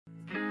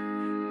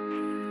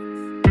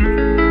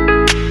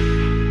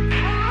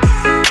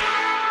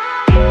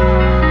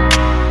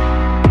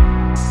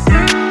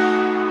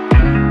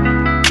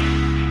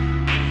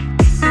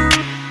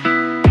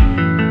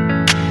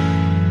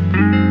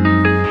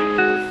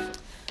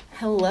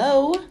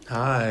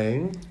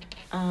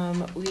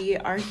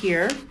are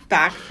here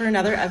back for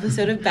another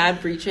episode of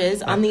Bad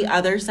Breaches. On the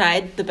other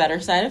side, the better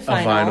side of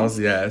finals. Finals,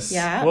 yes.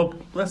 Yeah. Well,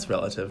 that's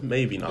relative.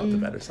 Maybe not the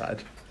better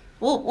side.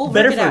 We'll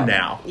better work it for out.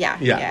 now.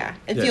 Yeah.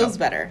 It feels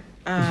better.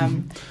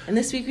 And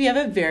this week we have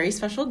a very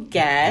special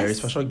guest. Very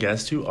special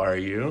guest. Who are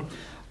you?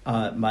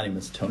 My name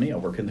is Tony. I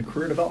work in the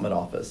Career Development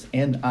Office,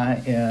 and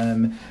I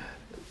am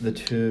the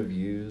two of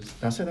you. Did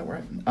I say that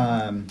right?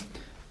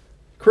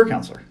 Career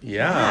counselor.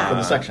 Yeah. For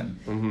the section.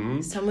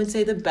 Mm-hmm. Some would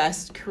say the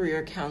best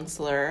career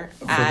counselor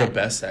For the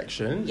best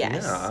section.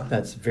 Yes. Yeah.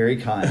 That's very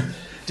kind.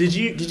 Did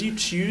you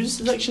choose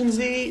Section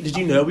Z? Did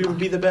you know we would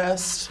be the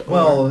best?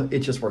 Well, it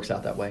just works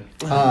out that way.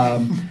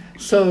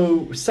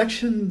 So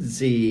Section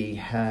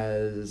Z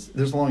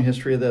there's a long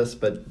history of this,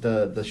 but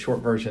the short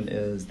version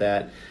is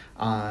that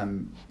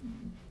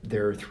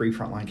there are 3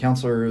 frontline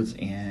counselors,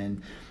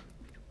 and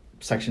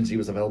Section Z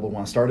was available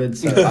when I started,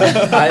 so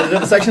I ended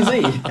up at Section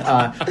Z,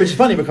 which is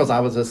funny because I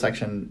was a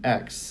Section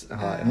X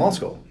in law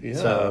school. Yeah.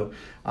 So,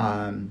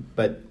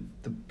 but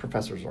the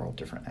professors are all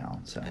different now,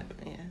 so Yeah.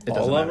 it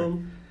doesn't all of matter.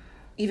 them?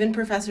 Even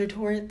Professor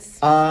Torts.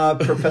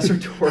 Professor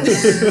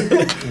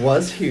Torts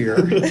was here.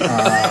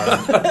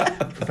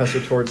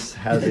 Professor Torts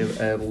has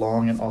a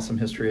long and awesome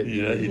history at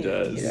He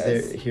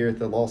does. here at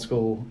the law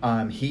school.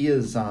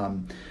 He'd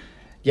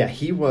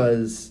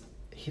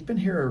been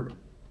here.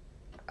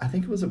 I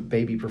think it was a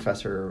baby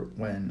professor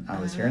when I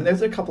was here, and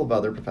there's a couple of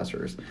other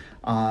professors.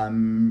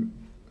 One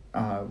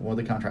of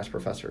the contrast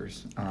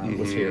professors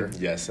was here.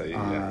 Yes, he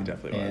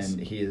definitely was.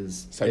 And he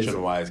is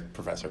Section-wise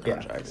professor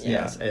contracts.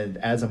 Yes, and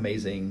as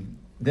amazing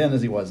then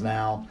as he was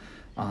now.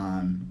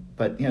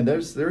 But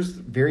there's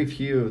very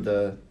few of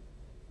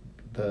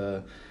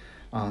the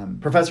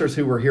professors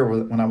who were here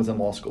when I was in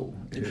law school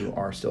who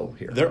are still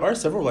here. There are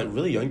several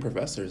really young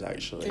professors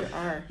actually. There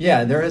are.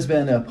 Yeah, there has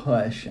been a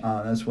push.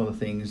 That's one of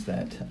the things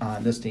that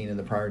this dean and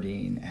the prior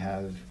dean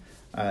have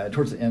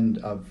towards the end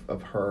of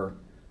her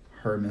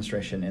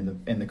administration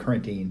and the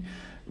current dean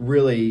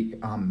really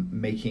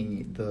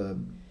making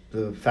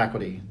the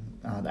faculty,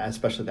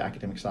 especially the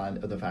academic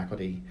side of the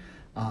faculty,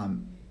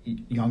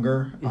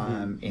 younger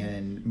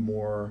and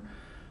more.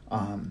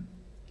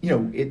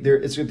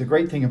 It's the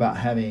great thing about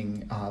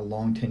having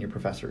long tenure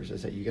professors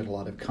is that you get a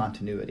lot of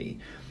continuity.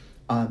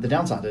 The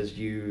downside is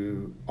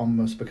you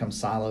almost become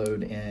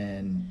siloed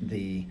in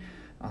the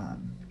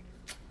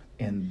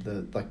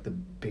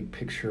big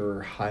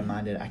picture,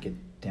 high-minded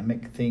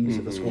academic things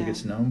that the school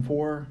gets known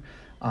for,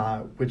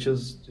 which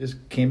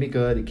can be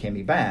good, it can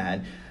be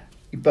bad.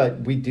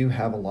 But we do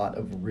have a lot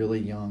of really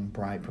young,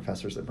 bright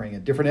professors that bring a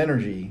different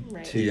energy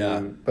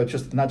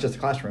but not just the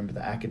classroom, but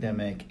the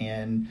academic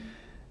and,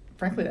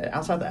 frankly,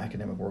 outside the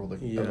academic world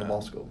of the law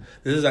school.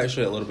 This is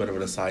actually a little bit of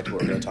an aside to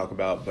what we're going to talk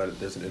about, but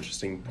there's an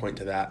interesting point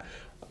to that.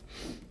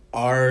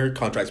 Our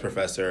contracts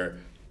professor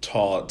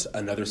taught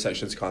another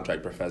section's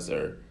contract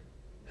professor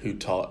who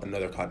taught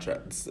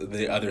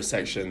the other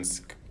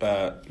section's,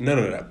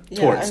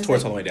 torts all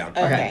the way down.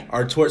 Okay.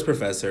 Our torts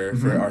professor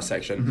for our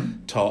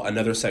section taught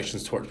another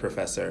section's torts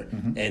professor,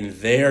 and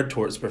their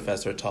torts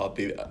professor taught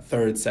the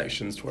third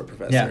section's tort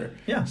professor.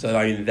 Yeah. So,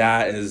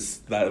 that's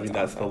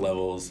the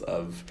levels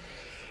of,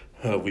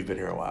 we've been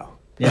here a while.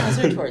 Yeah.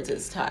 Professor Torts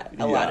has taught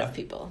a lot of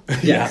people.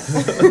 Yes.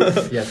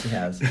 Yes, he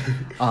has.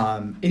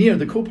 And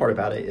the cool part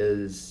about it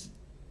is,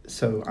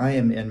 so I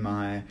am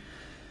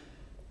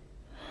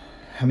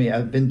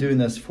I've been doing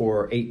this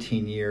for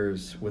 18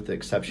 years with the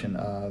exception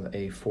of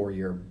a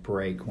 4-year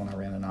break when I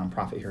ran a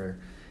nonprofit here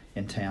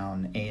in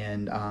town.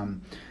 And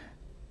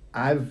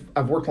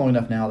I've worked long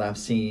enough now that I've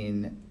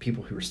seen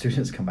people who were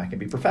students come back and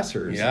be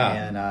professors. Yeah.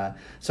 And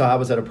so I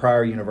was at a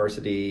prior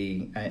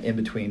university in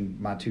between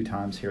my 2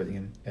 times here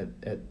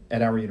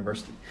at our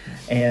university.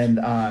 And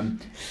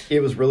it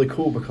was really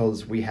cool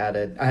because I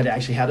had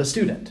actually had a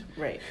student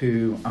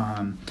who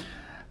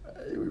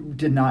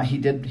he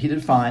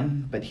did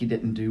fine, but he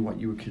didn't do what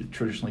you would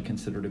traditionally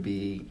consider to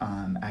be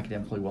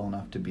academically well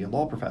enough to be a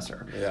law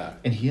professor. Yeah.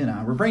 And he and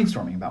I were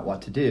brainstorming about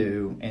what to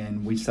do,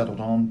 and we settled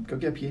on go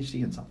get a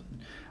PhD in something.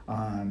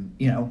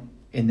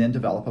 And then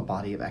develop a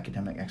body of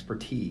academic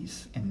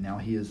expertise. And now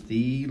he is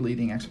the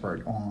leading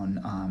expert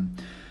on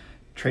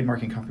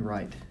trademark and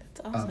copyright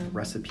of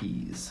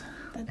recipes.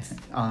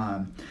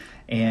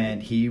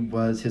 And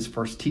his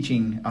first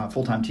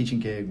full-time teaching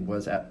gig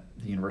was at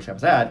the university I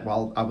was at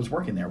while I was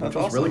working there, which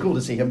was really cool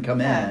to see him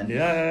come in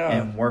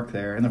and work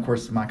there. And of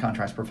course, my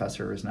contracts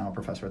professor is now a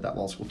professor at that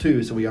law school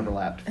too, so we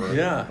overlapped for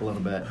a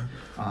little bit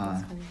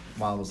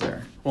while I was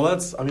there. Well,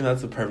 that's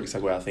the perfect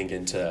segue, I think,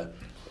 into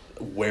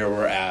where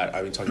we're at.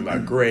 Talking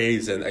about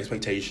grades and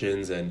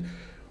expectations and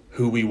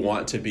who we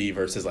want to be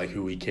versus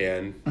who we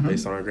can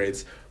based on our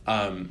grades.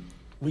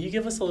 Will you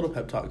give us a little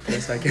pep talk for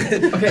a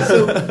second? Okay,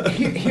 so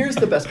here's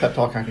the best pep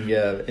talk I can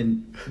give,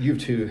 and you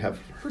two have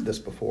heard this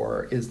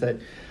before, is that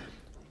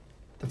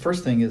the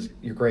first thing is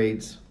your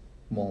grades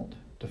won't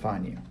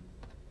define you.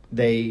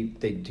 They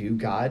do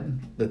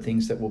guide the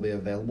things that will be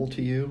available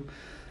to you.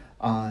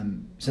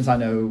 Since I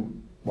know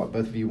what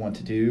both of you want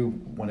to do,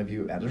 one of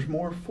you enters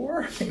more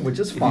for, which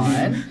is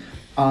fine.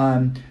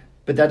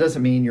 But But that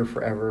doesn't mean you're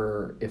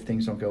forever, if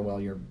things don't go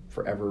well, you're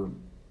forever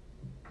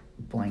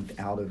blanked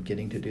out of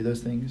getting to do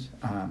those things.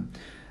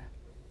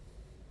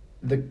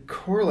 The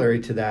corollary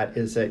to that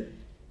is that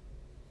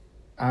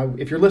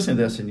if you're listening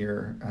to this and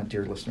you're a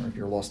dear listener, if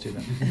you're a law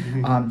student,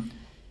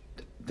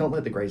 don't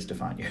let the grades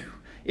define you.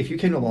 If you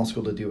came to law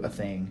school to do a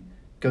thing,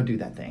 go do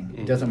that thing.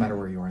 It doesn't matter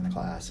where you are in the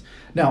class.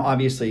 Now,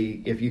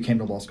 obviously, if you came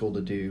to law school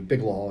to do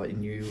big law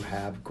and you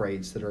have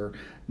grades that are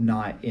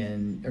not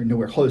in or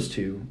nowhere close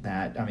to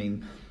that, I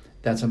mean,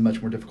 that's a much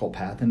more difficult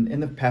path,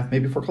 and the path may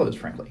be foreclosed,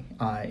 frankly.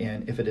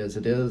 And if it is,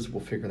 it is.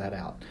 We'll figure that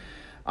out.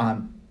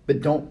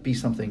 But don't be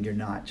something you're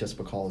not just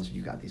because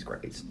you got these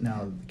grades.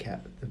 Now,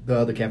 the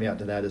other caveat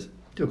to that is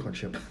do a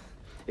clerkship.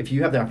 If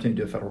you have the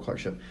opportunity to do a federal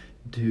clerkship,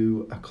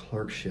 do a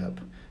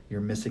clerkship. You're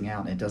missing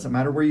out. It doesn't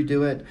matter where you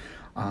do it.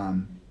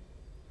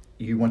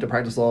 You went to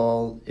practice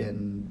law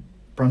in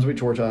Brunswick,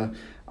 Georgia,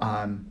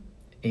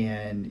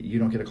 and you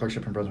don't get a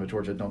clerkship in Brunswick,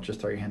 Georgia, don't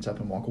just throw your hands up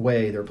and walk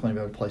away. There are plenty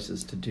of other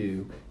places to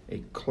do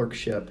a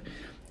clerkship.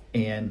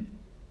 And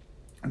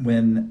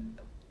when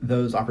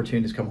those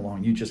opportunities come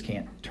along, you just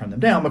can't turn them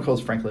down because,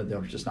 frankly,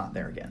 they're just not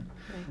there again.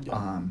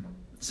 Yeah.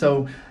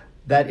 So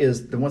that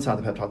is the one side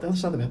of the pep talk. The other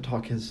side of the pep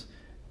talk is,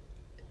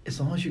 as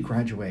long as you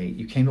graduate,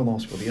 you came to law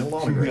school, you get a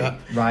law degree,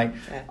 right?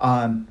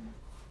 Yeah.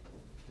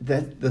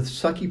 That the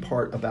sucky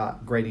part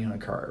about grading on a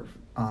curve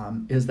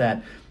is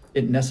that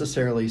it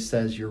necessarily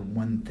says you're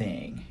one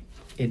thing.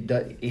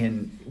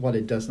 And what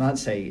it does not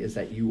say is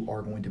that you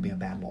are going to be a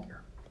bad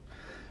lawyer.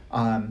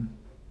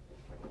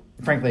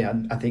 Frankly,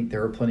 I think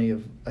there are plenty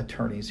of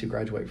attorneys who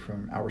graduate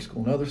from our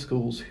school and other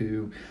schools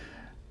who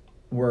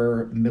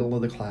were middle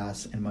of the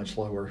class and much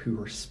lower, who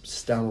were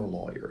stellar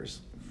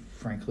lawyers.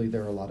 Frankly,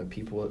 there are a lot of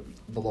people at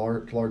the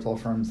large law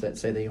firms that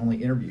say they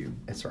only interview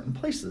at certain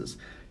places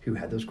who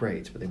had those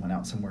grades, but they went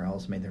out somewhere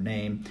else, made their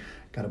name,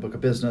 got a book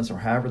of business, or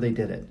however they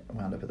did it,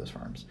 wound up at those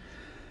firms.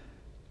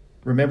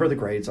 Remember, the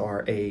grades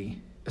are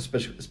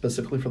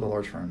specifically for the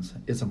large firms,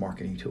 it's a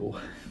marketing tool.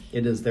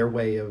 It is their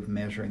way of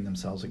measuring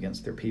themselves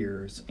against their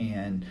peers.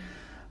 And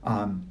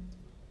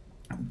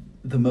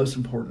the most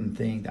important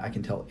thing that I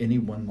can tell any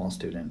one law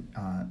student,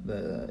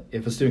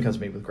 if a student comes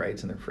to me with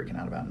grades and they're freaking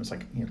out about them, it's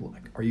like, look,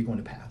 are you going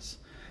to pass?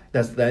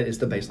 That is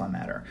the baseline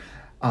matter.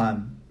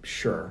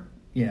 Sure,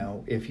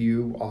 if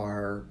you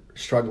are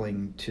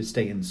struggling to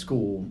stay in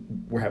school,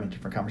 we're having a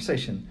different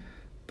conversation,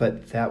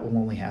 but that will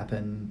only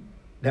happen.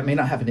 That may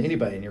not happen to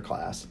anybody in your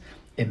class.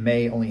 It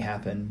may only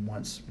happen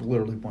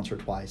literally once or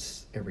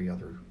twice every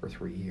other or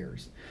 3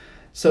 years.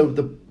 So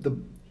the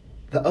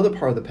other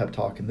part of the pep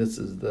talk, and this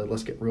is the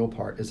let's get real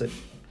part, is that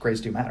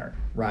grades do matter,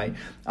 right?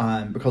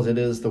 Because it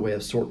is the way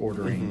of sort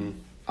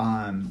ordering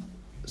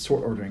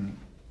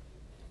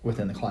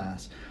within the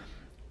class.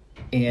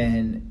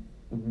 And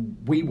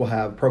we will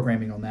have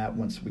programming on that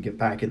once we get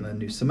back in the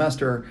new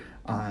semester.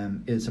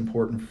 It's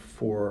important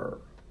for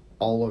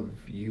all of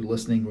you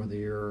listening, whether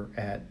you're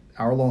at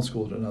our law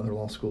school or another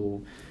law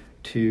school,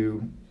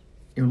 to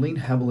lean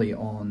heavily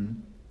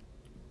on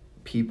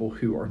people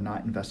who are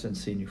not invested in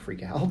seeing you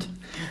freak out.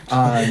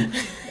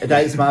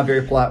 That is my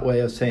very polite way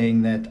of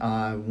saying that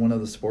one of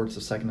the sports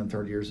of second and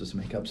third years is to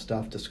make up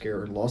stuff to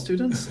scare law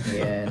students.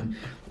 And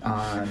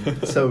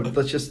so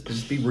let's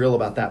just be real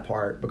about that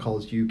part,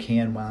 because you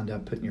can wind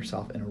up putting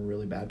yourself in a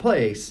really bad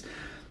place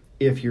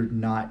if you're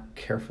not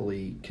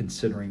carefully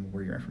considering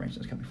where your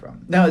information is coming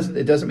from. Now,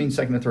 it doesn't mean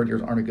second and third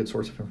years aren't a good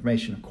source of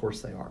information. Of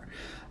course they are.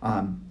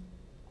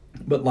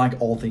 But like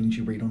all things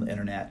you read on the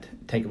internet,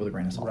 take it with a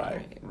grain of salt.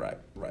 Right.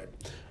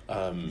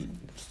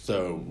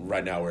 So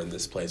right now we're in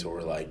this place where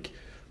we're like,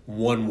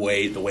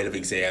 the weight of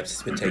exams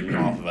has been taken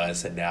off of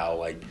us, and now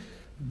like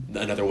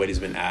another weight has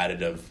been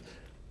added of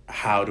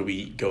how do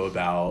we go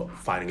about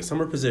finding a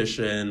summer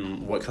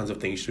position? What kinds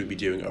of things should we be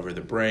doing over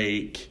the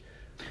break?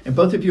 And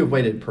both of you have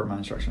waited per my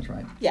instructions,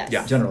 right? Yes.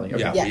 Yeah. Generally.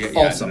 Okay. Yes.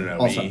 Awesome. No,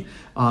 awesome.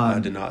 I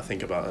did not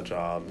think about a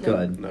job.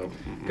 Good. No.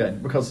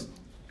 Good. Because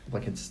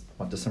it's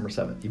December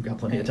 7th. You've got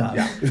plenty of time.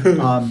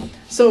 Yeah.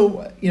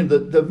 So,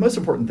 the most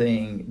important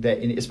thing that,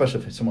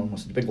 especially if someone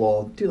wants to do big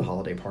law, do the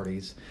holiday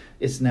parties.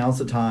 Now's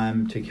the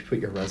time to put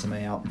your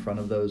resume out in front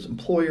of those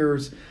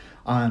employers.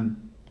 A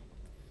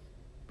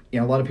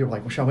lot of people are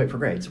like, well, shall I wait for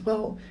grades?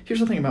 Well, here's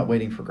the thing about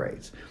waiting for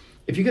grades.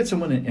 If you get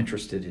someone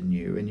interested in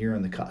you and you're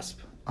on the cusp,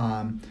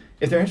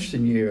 if they're interested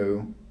in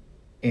you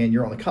and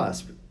you're on the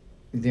cusp,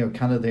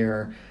 kind of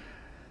their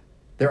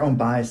own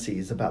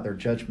biases about their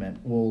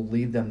judgment will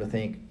lead them to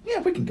think, yeah,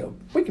 we can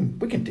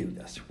do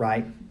this,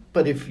 right?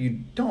 But if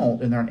you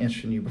don't, and they're not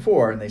interested in you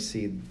before, and they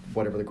see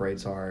whatever the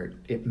grades are,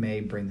 it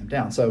may bring them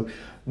down. So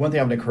one thing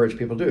I would encourage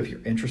people to do, if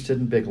you're interested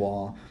in big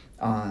law,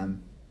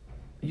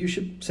 you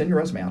should send your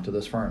resume out to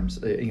those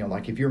firms.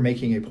 Like if you're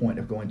making a point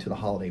of going to the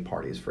holiday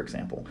parties, for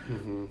example,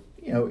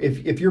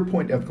 if your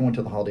point of going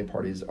to the holiday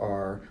parties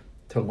are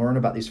to learn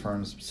about these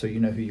firms so you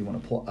know who you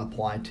want to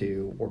apply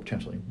to or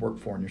potentially work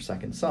for in your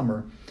second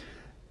summer,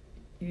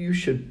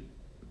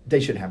 they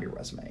should have your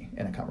resume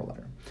and a cover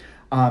letter.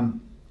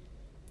 And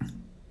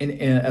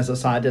as a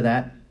side to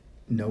that,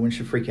 no one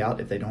should freak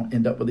out if they don't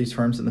end up with these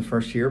firms in the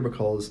first year,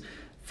 because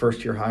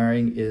First year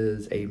hiring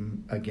is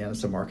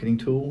it's a marketing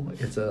tool.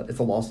 It's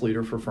a loss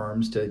leader for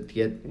firms to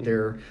get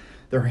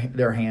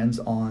their hands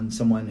on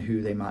someone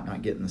who they might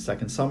not get in the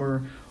second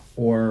summer,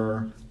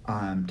 or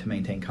to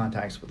maintain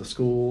contacts with the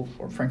school,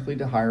 or frankly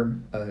to hire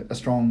a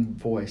strong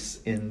voice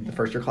in the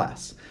first year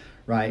class,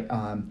 right?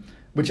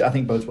 Which I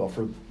think bodes well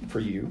for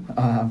you.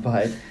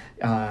 But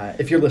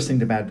if you're listening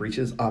to Bad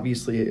Breaches,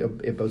 obviously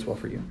it bodes well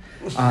for you.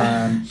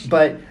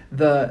 But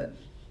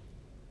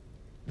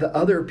the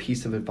other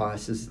piece of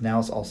advice is now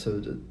is also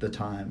the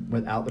time,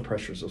 without the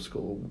pressures of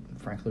school,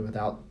 frankly,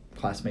 without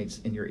classmates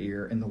in your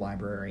ear in the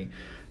library,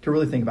 to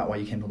really think about why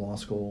you came to law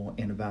school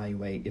and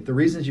evaluate if the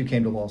reasons you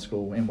came to law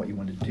school and what you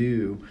wanted to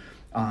do,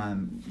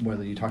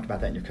 whether you talked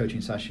about that in your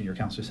coaching session, your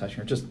counseling session,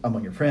 or just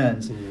among your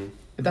friends,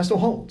 if that still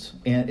holds.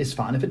 And it's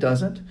fine if it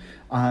doesn't,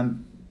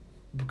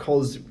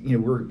 because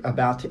we're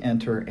about to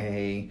enter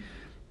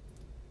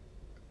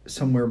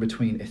somewhere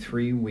between a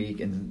 3-week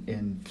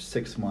and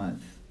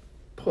 6-month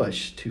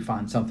push to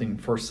find something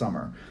first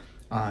summer.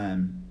 I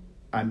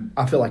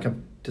feel like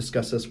I've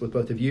discussed this with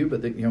both of you,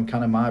 but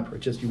kind of my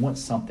approach is you want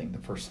something the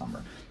first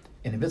summer,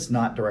 and if it's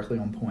not directly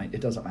on point,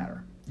 it doesn't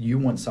matter. You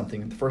want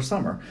something the first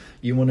summer.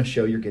 You want to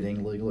show you're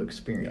getting legal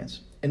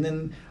experience, and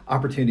then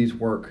opportunities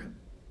work,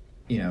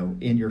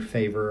 in your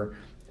favor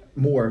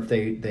more if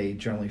they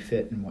generally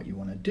fit in what you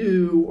want to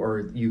do,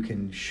 or you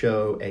can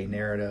show a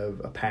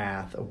narrative, a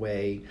path, a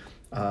way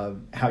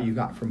of how you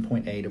got from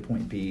point A to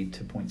point B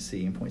to point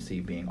C, and point C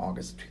being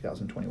August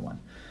 2021.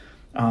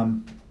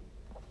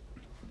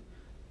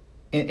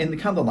 And the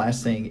kind of the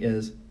last thing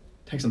is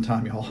take some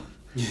time, y'all.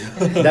 Yeah.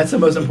 That's the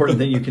most important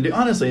thing you can do.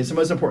 Honestly, it's the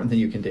most important thing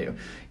you can do.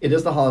 It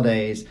is the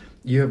holidays.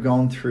 You have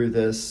gone through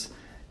this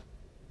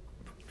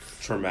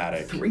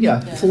traumatic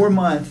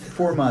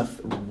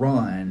 4-month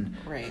run,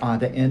 right,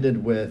 that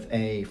ended with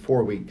a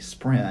 4-week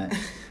sprint.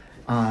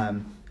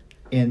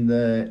 In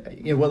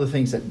one of the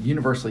things that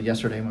universally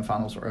yesterday when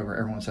finals were over,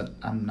 everyone said,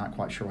 "I'm not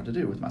quite sure what to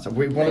do with myself."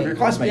 One of your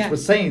classmates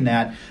was saying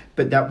that,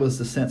 but that was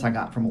the sense I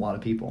got from a lot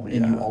of people,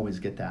 and you always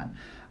get that.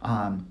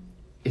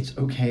 It's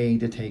okay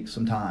to take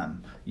some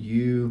time.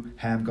 You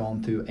have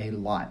gone through a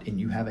lot, and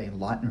you have a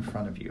lot in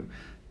front of you.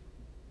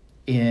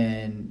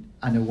 And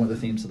I know one of the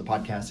themes of the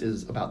podcast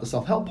is about the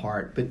self-help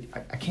part, but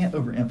I can't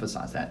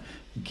overemphasize that.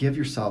 Give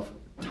yourself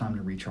time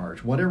to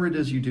recharge. Whatever it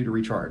is you do to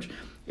recharge.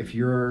 If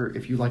you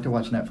like to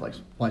watch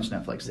Netflix, watch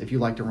Netflix. If you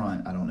like to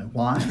run, I don't know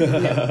why,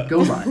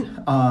 go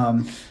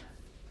run.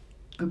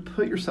 But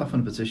put yourself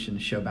in a position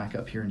to show back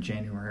up here in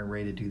January,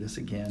 ready to do this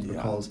again,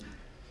 because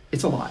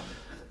it's a lot.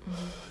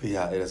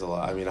 Yeah, it is a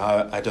lot. I mean,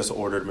 I just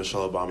ordered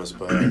Michelle Obama's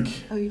book,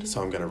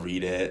 so I'm going to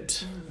read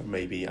it.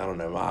 Maybe, I don't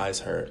know, my eyes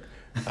hurt.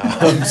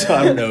 So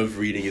I don't know if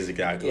reading is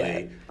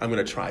exactly, I'm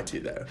going to try to,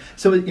 though.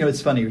 So,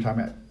 it's funny you're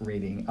talking about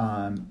reading.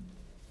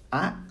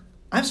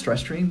 I have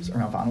stress dreams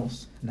around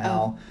finals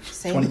now,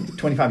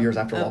 25 years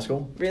after law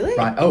school. Really?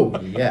 Right. Oh,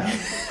 yeah.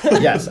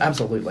 Yes,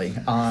 absolutely.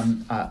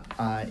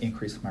 I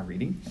increased my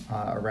reading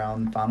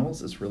around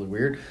finals. It's really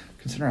weird,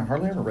 considering I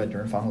hardly ever read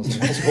during finals in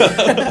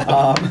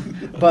law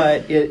school.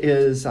 But it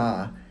is,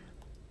 the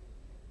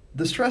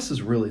stress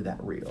is really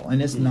that real.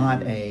 And it's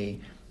not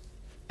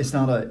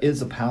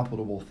it's a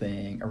palpable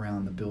thing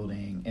around the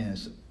building.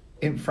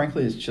 And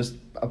frankly, it's just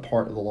a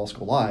part of the law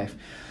school life.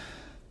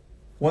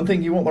 One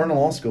thing you won't learn in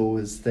law school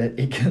is that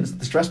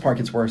the stress part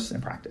gets worse in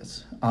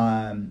practice,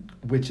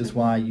 which is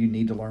why you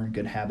need to learn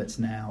good habits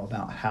now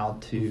about how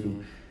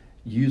to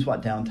use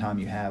what downtime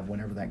you have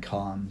whenever that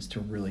comes to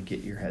really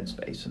get your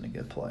headspace in a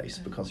good place.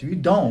 Because if you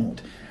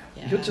don't,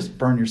 you'll just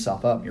burn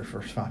yourself up in your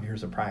first 5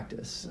 years of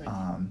practice.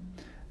 Right.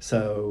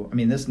 So, I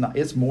mean,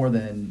 it's more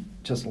than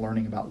just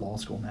learning about law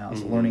school now.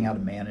 It's learning how to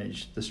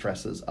manage the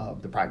stresses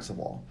of the practice of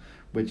law,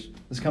 which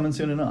is coming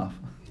soon enough.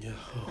 Yeah.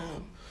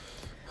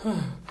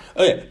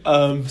 Okay,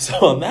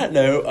 so on that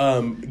note,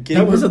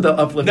 that wasn't the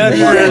uplifting. No.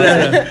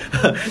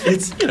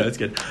 It's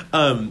good.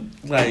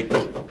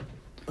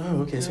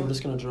 So we're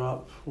just gonna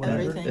drop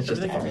whatever. Everything. It's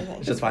just everything.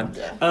 It's just fine.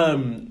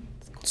 Yeah.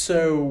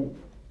 So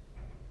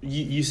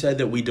you said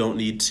that we don't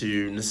need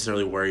to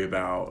necessarily worry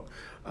about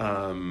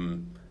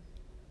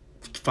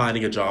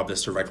finding a job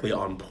that's directly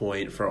on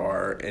point for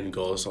our end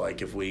goals. So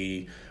like if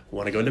we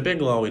want to go into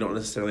big law, we don't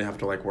necessarily have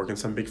to like work in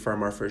some big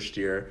firm our first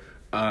year.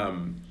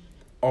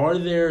 Are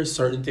there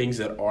certain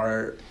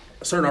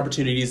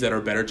opportunities that are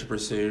better to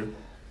pursue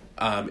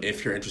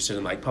if you're interested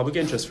in like public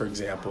interest, for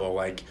example?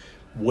 Like,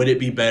 would it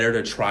be better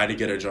to try to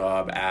get a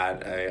job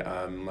at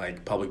a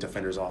like public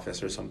defender's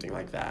office or something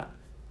like that?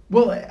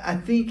 Well, I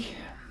think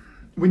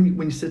when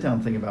you sit down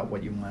and think about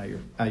what you want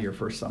out of your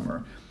first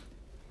summer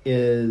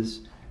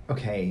is,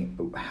 okay,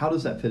 how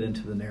does that fit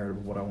into the narrative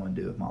of what I want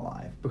to do with my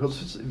life?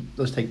 Because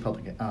let's take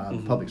public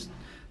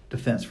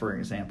defense for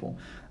example.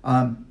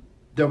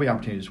 There'll be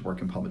opportunities to work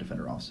in public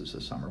defender offices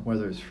this summer,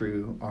 whether it's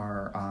through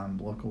our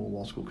local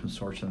law school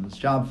consortium's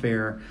job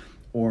fair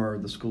or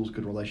the school's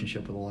good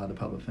relationship with a lot of the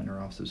public defender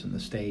offices in the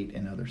state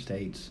and other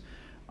states.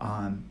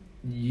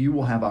 You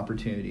will have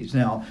opportunities.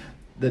 Now,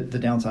 the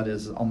downside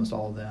is almost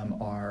all of them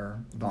are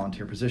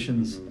volunteer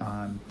positions.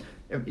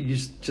 You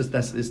just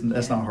that's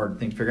not a hard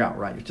thing to figure out,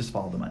 right? You just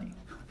follow the money.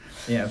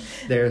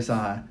 There's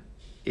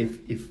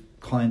if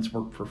clients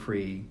work for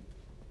free,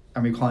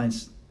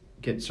 clients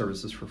get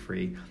services for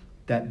free,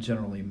 that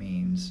generally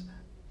means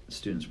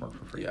students work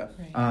for free. Yeah.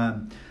 Right.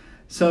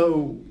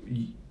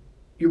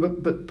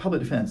 But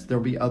public defense,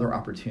 there'll be other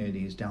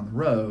opportunities down the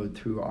road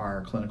through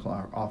our clinical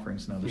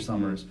offerings and other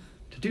summers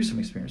to do some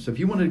experience. So if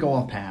you wanted to go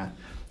off path,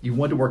 you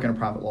wanted to work in a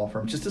private law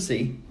firm just to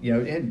see,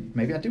 and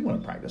maybe I do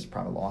want to practice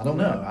private law. I don't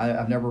know.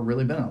 I've never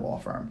really been in a law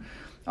firm.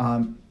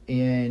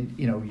 And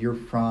you're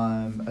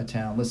from a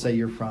town, let's say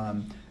you're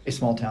from a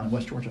small town in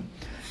West Georgia,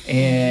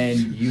 and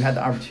you had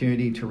the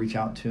opportunity to reach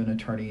out to an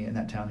attorney in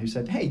that town who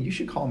said, hey, you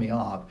should call me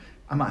up.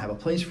 I might have a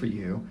place for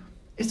you.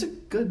 It's a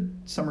good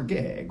summer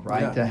gig,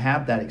 right? Yeah. To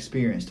have that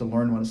experience, to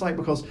learn what it's like,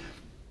 because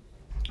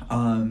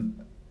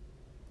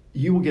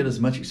you will get as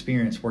much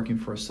experience working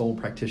for a sole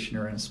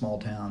practitioner in a small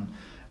town,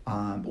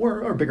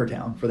 or a bigger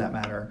town for that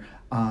matter,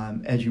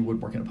 as you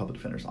would work in a public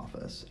defender's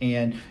office.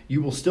 And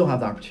you will still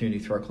have the opportunity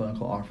through our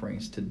clinical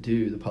offerings to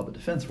do the public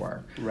defense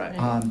work. Right.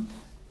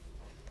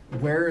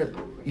 Where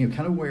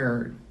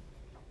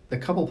a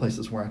couple of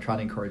places where I try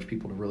to encourage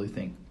people to really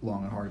think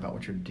long and hard about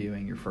what you're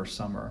doing your first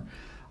summer,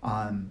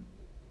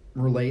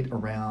 relate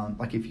around,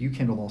 like if you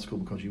came to law school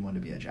because you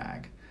wanted to be a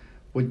JAG,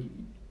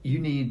 you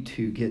need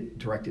to get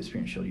direct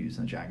experience you'll use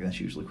in a JAG.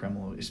 That's usually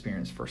criminal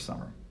experience first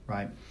summer,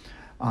 right?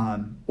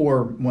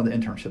 Or one of the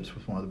internships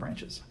with one of the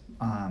branches.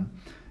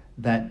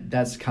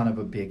 That's kind of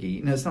a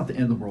biggie. And it's not the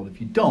end of the world if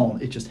you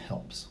don't, it just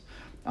helps.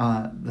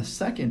 The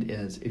second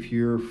is if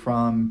you're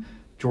from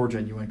Georgia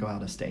and you want to go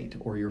out of state,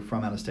 or you're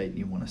from out of state and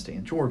you want to stay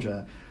in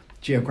Georgia,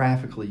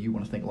 geographically you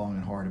want to think long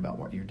and hard about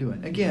what you're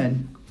doing.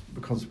 Again,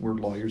 because we're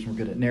lawyers and we're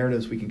good at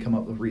narratives, we can come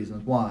up with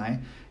reasons why,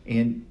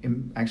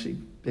 and actually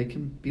they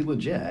can be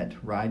legit,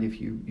 right? If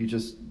you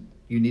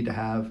need to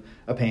have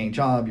a paying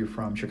job, you're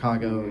from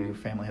Chicago, your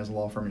family has a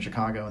law firm in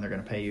Chicago, and they're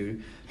going to pay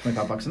you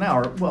 $25 an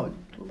hour. Well,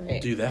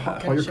 do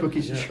that. Call your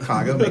cookies in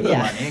Chicago, make the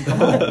money, and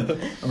come on,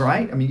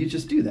 right? You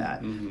just do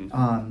that.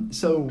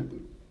 So,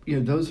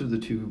 those are the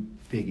two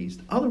biggies.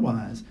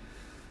 Otherwise,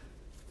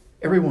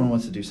 everyone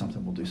wants to do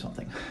something, will do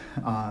something,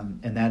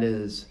 and that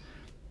is.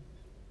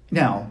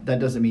 Now, that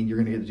doesn't mean you're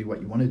going to get to do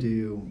what you want to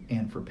do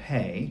and for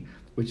pay,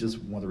 which is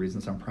one of the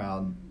reasons I'm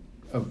proud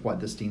of what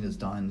this dean has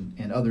done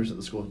and others at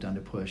the school have done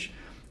to push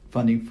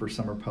funding for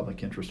summer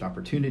public interest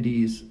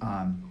opportunities.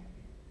 We're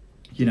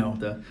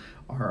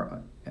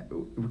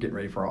getting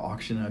ready for our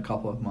auction in a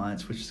couple of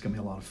months, which is going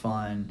to be a lot of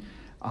fun.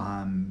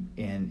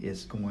 And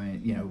it's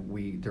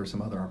going, there's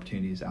some other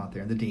opportunities out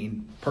there. And the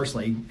dean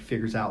personally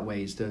figures out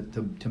ways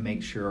to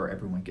make sure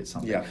everyone gets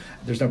something. Yeah.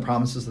 There's no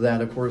promises of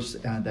that, of course.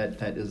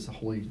 That is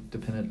wholly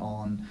dependent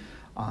on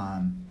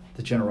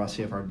the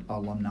generosity of our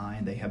alumni,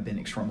 and they have been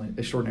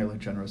extraordinarily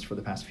generous for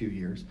the past few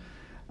years.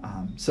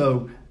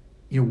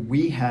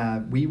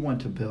 We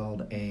want to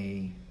build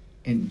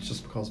and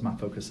just because my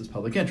focus is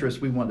public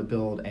interest, we want to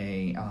build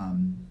a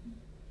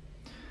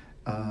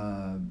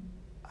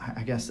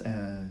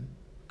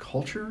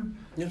culture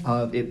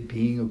of it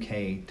being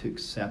okay to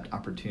accept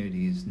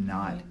opportunities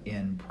not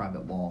in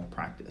private law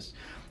practice.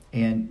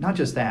 And not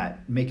just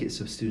that, make it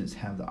so students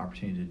have the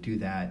opportunity to do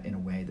that in a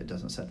way that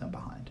doesn't set them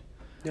behind.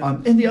 Yeah.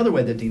 And the other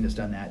way that Dean has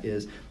done that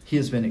is he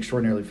has been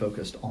extraordinarily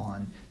focused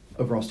on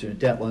overall student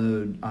debt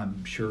load.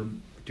 I'm sure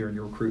during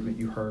your recruitment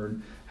you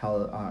heard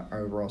how our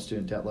overall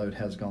student debt load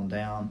has gone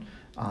down.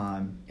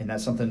 And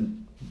that's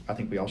something I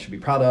think we all should be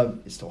proud of.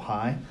 It's still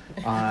high.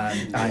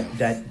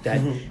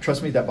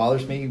 Trust me, that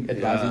bothers me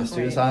advising the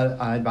students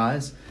I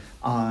advise.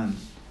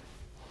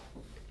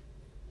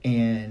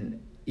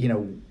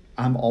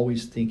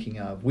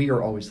 We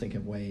are always thinking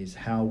of ways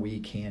how we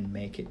can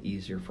make it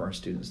easier for our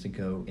students to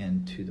go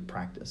into the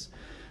practice,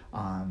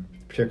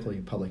 particularly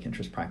public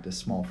interest practice,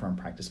 small firm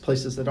practice,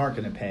 places that aren't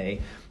going to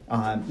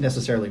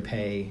necessarily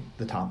pay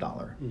the top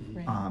dollar.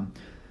 Right.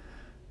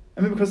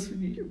 Because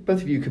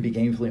both of you could be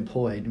gainfully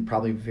employed, and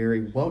probably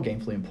very well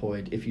gainfully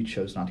employed if you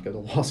chose not to go to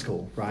law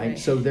school, right?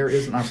 So there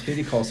is an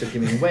opportunity cost of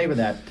giving away with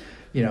that.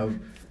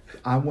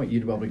 I want you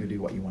to be able to go do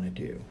what you want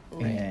to do.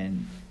 Right.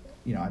 And,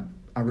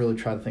 I really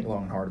try to think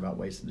long and hard about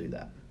ways to do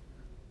that.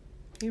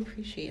 We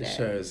appreciate it. It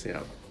shows,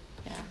 Yeah.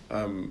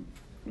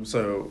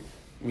 So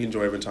we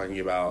enjoy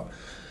talking about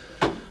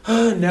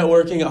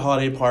networking at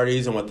holiday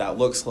parties and what that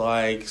looks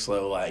like.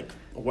 So,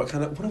 what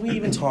do we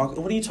even talk?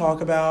 What do you talk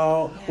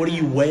about? Yeah. What do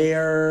you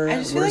wear? I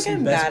just feel like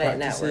I'm bad at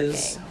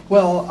networking.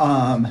 Well,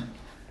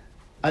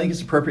 I think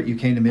it's appropriate you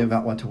came to me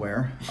about what to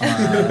wear,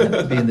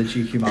 being the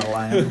GQ model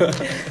I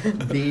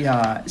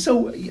am.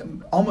 So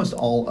almost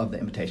all of the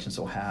invitations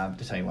will have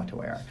to tell you what to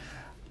wear.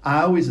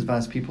 I always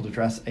advise people to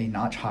dress a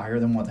notch higher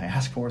than what they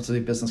ask for. So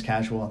business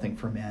casual, I think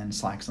for men,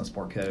 slacks and a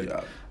sport coat.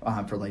 Yeah.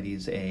 For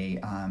ladies,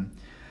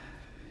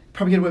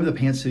 probably get away with a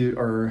pantsuit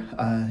or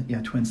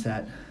twin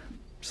set.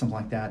 Something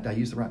like that. Did I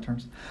use the right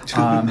terms?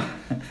 I've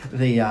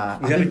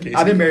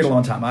been married a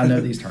long time. I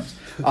know these terms.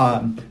 You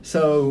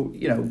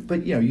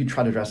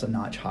try to dress a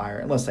notch higher,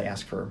 unless they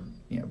ask for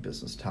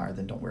business attire.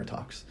 Then don't wear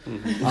tux.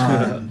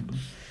 Mm-hmm.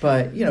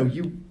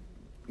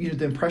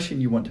 the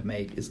impression you want to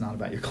make is not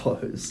about your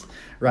clothes,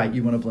 right?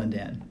 You want to blend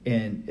in,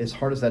 and as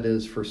hard as that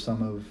is for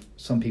some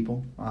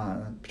people,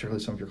 particularly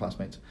some of your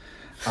classmates.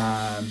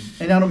 And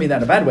I don't mean that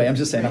in a bad way. I'm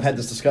just saying I've had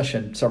this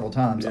discussion several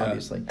times. Yeah.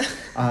 Obviously,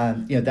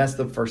 that's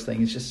the first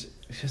thing. It's just,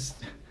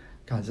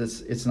 guys.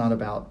 It's not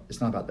about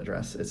the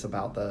dress. It's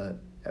about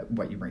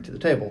what you bring to the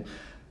table.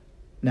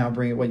 Now,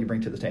 what you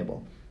bring to the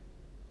table.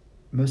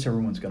 Most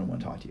everyone's going to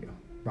want to talk to you.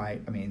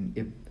 Right? I mean,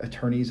 if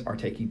attorneys are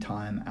taking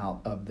time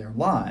out of their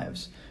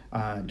lives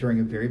during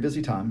a very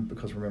busy time,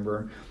 because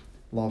remember,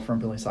 law firm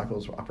billing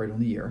cycles operate on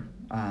the year.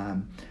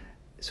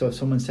 So if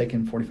someone's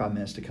taking 45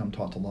 minutes to come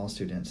talk to law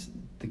students,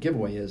 the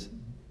giveaway is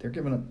they're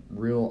given a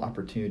real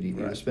opportunity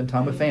to either spend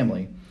time with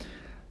family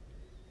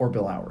or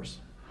bill hours.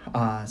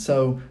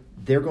 So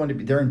they're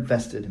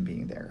invested in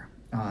being there.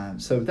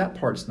 So that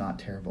part's not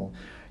terrible.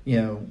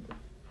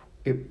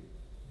 It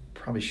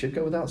probably should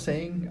go without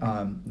saying,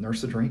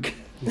 nurse a drink.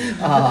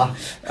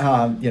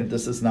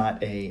 This is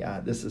not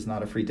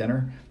a free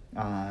dinner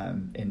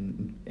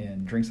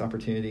and drinks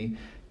opportunity.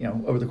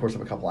 Over the course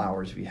of a couple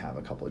hours, if you have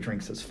a couple of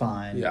drinks, it's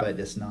fine. Yeah. But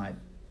it's not.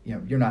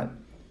 You're not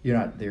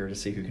there to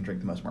see who can drink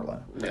the most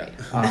Merlot. Yeah.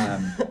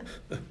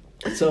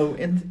 So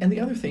and the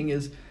other thing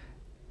is,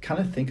 kind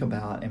of think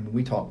about, and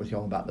we talked with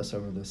y'all about this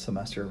over the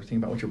semester.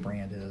 Think about what your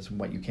brand is and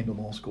what you came to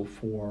law school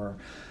for.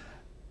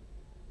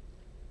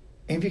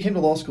 And if you came to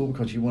law school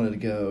because you wanted to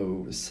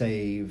go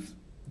save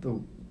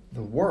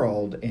the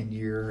world, and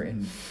you're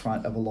in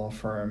front of a law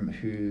firm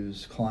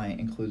whose client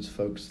includes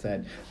folks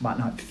that might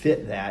not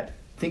fit that,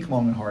 think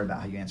long and hard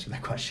about how you answer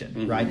that question,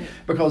 Mm-hmm. right?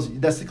 Because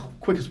that's the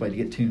quickest way to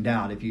get tuned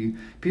out. If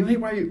people, hey,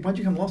 why'd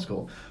you come to law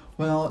school?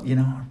 Well,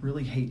 I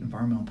really hate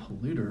environmental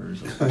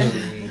polluters,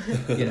 especially,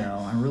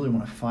 I really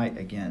want to fight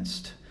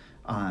against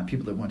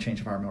people that want to change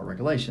environmental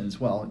regulations.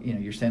 Well,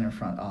 you're standing in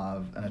front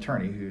of an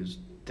attorney who's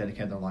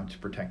dedicated their life to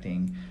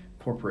protecting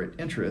corporate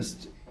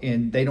interests,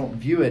 and they don't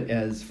view it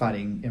as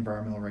fighting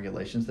environmental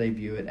regulations. They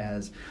view it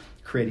as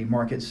creating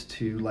markets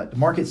to let the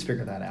markets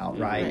figure that out,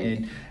 right?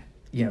 And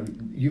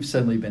you've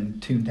suddenly been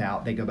tuned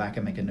out. They go back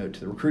and make a note to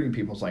the recruiting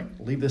people. It's like,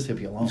 leave this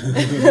hippie alone.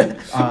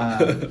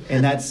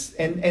 And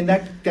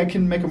that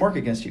can make a mark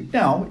against you.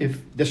 Now, if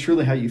that's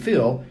truly how you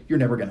feel, you're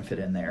never going to fit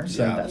in there,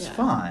 so that's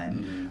fine.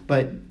 Mm-hmm.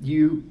 But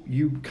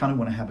you kind of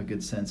want to have a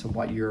good sense of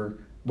what you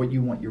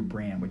want your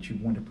brand, what you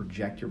want to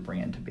project your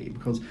brand to be,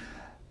 because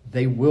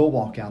they will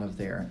walk out of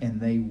there and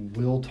they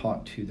will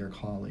talk to their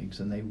colleagues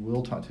and they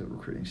will talk to the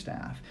recruiting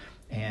staff.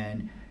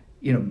 And,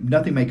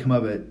 nothing may come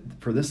of it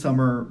for this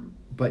summer,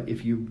 but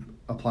if you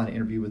apply to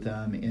interview with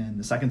them in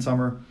the second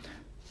summer,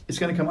 it's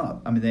going to come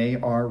up. I mean, they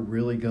are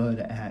really good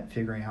at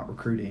figuring out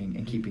recruiting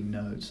and keeping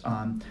notes.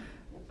 And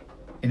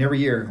every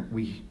year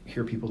we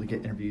hear people to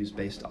get interviews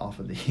based off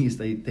of these.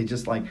 They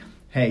just like,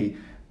 hey,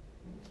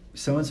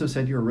 so-and-so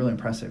said you were really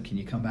impressive. Can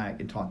you come back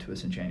and talk to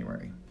us in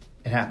January?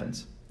 It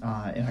happens.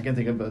 And I can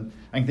think of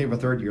a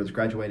third year that's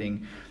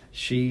graduating.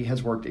 She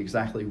has worked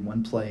exactly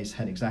one place,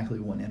 had exactly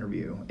one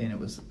interview, and it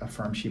was a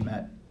firm she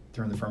met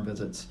during the firm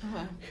visits,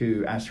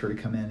 who asked her to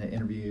come in and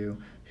interview,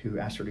 who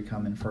asked her to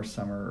come in first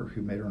summer,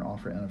 who made her an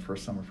offer in the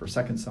first summer for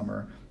second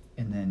summer,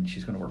 and then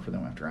she's going to work for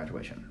them after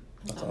graduation.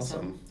 That's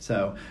awesome.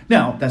 So,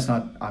 now, that's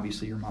not,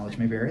 obviously your mileage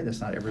may vary,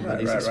 that's not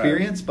everybody's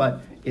experience,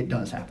 but it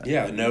does happen.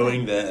 Yeah,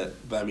 knowing that,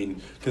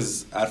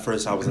 because at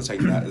first I wasn't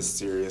taking that as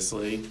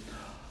seriously.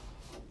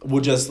 Well,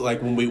 just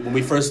like when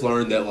we first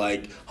learned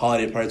that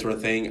holiday parties were a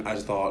thing, I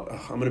just thought,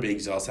 I'm going to be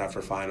exhausted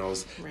after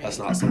finals. Right. That's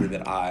not something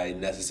that I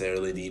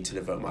necessarily need to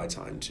devote my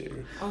time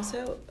to.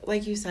 Also,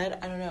 like you said,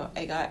 I don't know,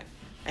 I got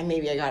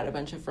a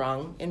bunch of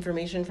wrong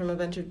information from a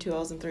bunch of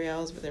 2Ls and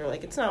 3Ls, but they were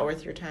like, it's not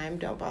worth your time,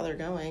 don't bother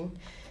going.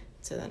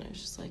 So then I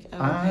was just like, oh,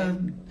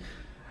 okay.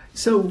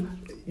 So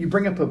you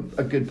bring up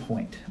a good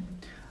point.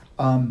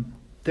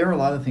 There are a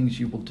lot of things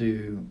you will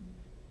do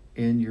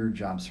in your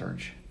job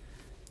search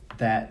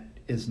that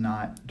is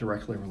not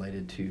directly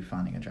related to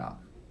finding a job.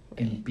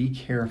 Right. And be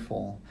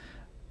careful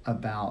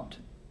about,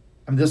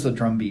 this is a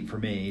drumbeat for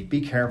me,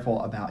 be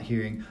careful about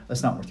hearing,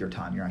 that's not worth your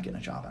time, you're not getting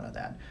a job out of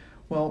that.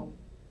 Well,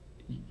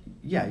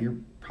 yeah, you're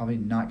probably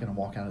not going to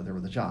walk out of there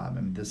with a job.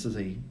 This is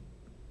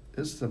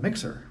a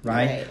mixer,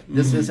 right?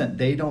 This isn't,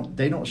 they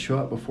don't show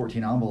up with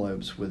 14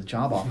 envelopes with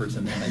job offers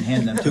in them and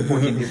hand them to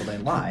 14 people they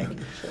like.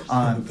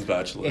 The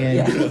Bachelor.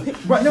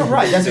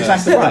 Right, that's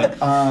exactly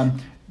right.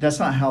 That's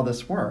not how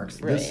this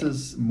works. Right. This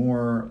is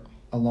more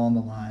along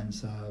the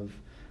lines of,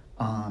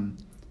 I'm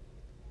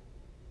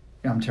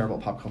terrible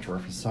at pop culture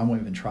references, so I won't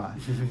even try.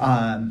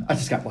 I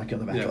just got lucky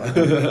on The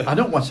Bachelor. Yeah. I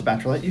don't watch The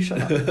Bachelorette. You shut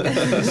up.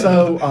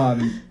 So,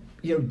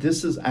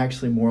 this is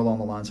actually more along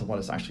the lines of what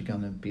it's actually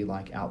going to be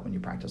like out when you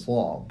practice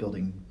law,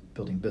 building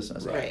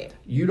business. Right.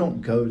 You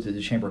don't go to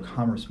the Chamber of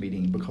Commerce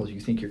meeting because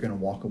you think you're going to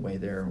walk away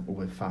there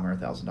with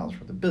 $500,000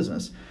 worth of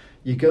business.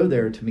 You go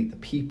there to meet the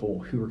people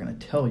who are going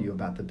to tell you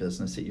about the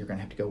business that you're going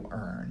to have to go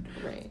earn.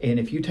 Right. And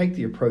if you take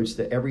the approach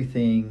that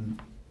everything,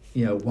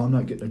 well, I'm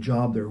not getting a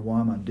job there, why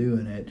am I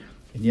doing it?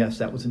 And yes,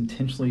 that was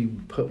intentionally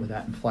put with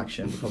that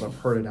inflection because I've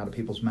heard it out of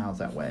people's mouths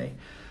that way.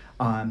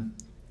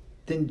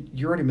 then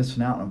you're already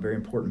missing out on a very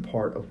important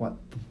part of what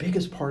the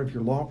biggest part of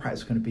your law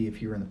practice is going to be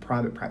if you're in the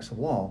private practice of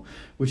law,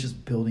 which is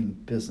building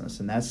business.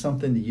 And that's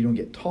something that you don't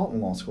get taught in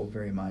law school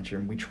very much,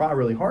 and we try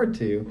really hard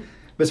to,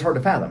 but it's hard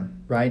to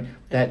fathom, right?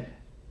 That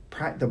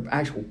the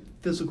actual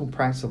physical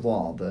practice of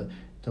law, the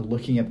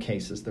looking up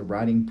cases, the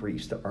writing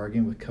briefs, the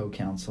arguing with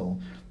co-counsel,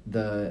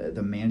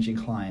 the managing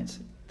clients,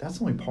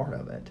 that's only part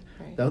of it.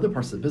 Right. The other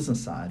part's the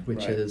business side,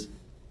 which is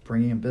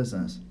bringing in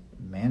business,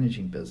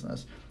 managing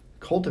business,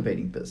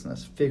 cultivating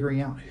business,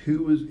 figuring out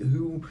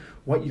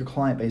what your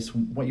client base,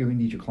 what you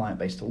need your client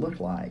base to look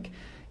like.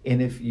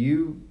 And if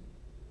you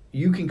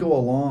can go a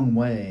long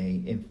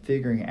way in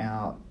figuring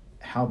out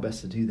how best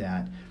to do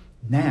that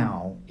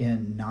now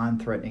in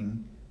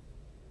non-threatening,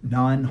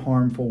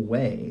 non-harmful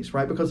ways,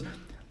 right? Because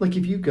like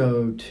if you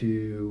go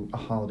to a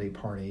holiday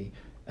party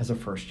as a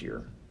first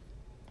year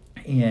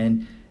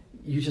and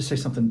you just say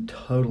something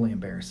totally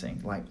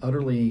embarrassing, like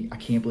utterly, I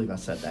can't believe I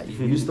said that.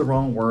 You used the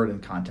wrong word in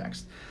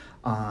context.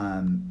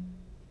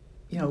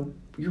 You're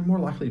more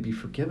likely to be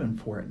forgiven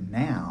for it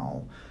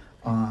now.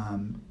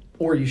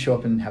 Or you show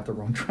up and have the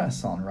wrong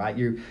dress on, right?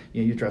 You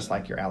dress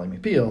like you're Ally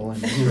McBeal,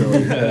 and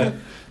really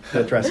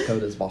the dress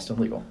code is Boston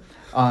Legal,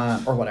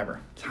 or whatever.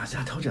 I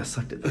told you I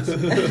sucked at this.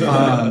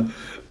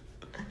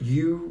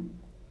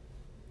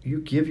 You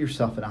give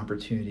yourself an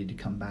opportunity to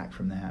come back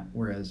from that,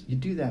 whereas you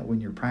do that when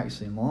you're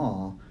practicing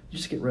law, you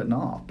just get written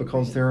off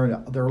because there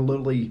are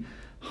literally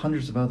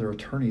hundreds of other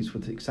attorneys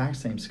with the exact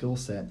same skill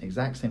set, the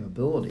exact same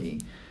ability.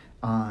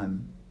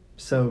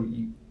 That's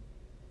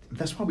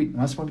why we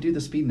do the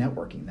speed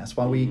networking. That's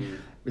why we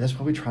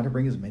try to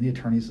bring as many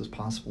attorneys as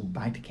possible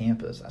back to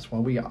campus. That's why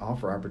we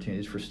offer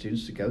opportunities for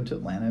students to go to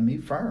Atlanta and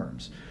meet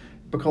firms,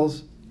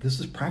 because this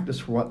is practice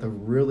for what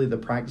the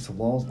practice of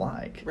law is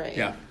like. Right.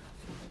 Yeah.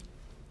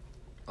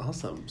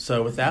 Awesome.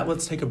 So with that,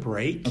 let's take a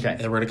break. Okay.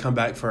 And we're going to come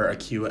back for a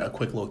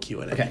quick little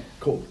Q&A. Okay,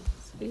 cool.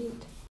 Sweet.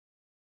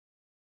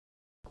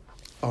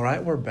 All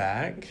right, we're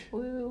back.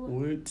 Woo.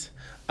 Woot.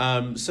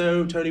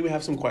 So, Tony, we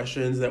have some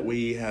questions that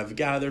we have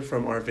gathered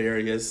from our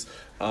various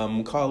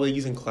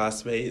colleagues and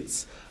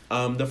classmates.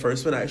 The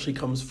first one actually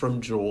comes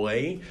from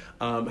Joy.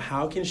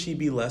 How can she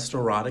be less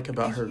neurotic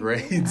about her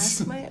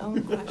grades? Ask my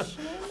own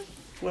question.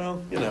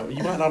 Well, you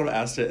might not have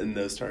asked it in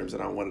those terms,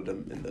 and I wanted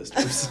them in those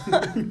terms.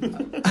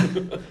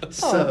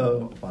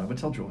 So, well, I would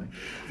tell Joy.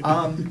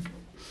 I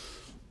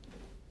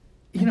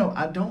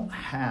don't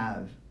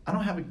have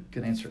a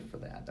good answer for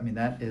that. I mean,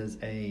 that's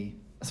a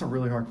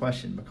really hard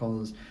question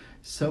because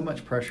so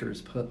much pressure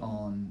is put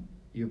on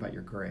you about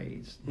your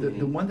grades.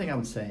 The one thing I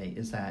would say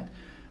is that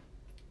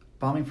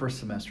bombing first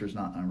semester is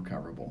not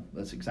unrecoverable.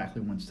 That's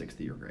exactly 1/6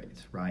 of your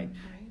grades, right?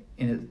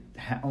 And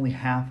only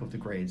half of the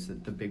grades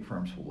that the big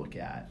firms will look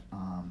at.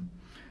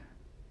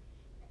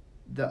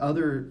 The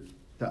other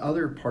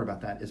part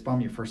about that is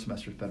bombing your first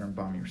semester is better than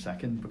bombing your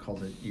second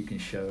because you can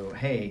show,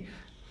 hey,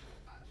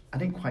 I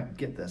didn't quite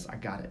get this. I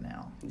got it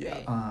now.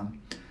 Yeah.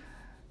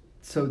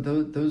 So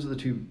those are the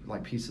two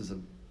pieces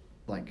of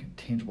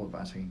tangible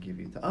advice I can give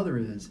you. The other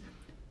is,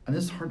 and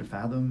this is hard to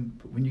fathom,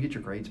 but when you get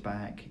your grades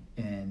back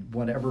and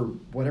whatever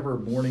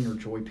mourning or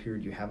joy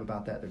period you have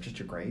about that, they're just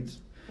your grades.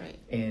 Right.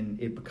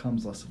 And it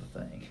becomes less of a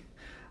thing.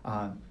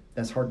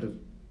 That's hard to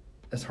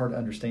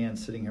understand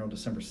sitting here on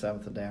December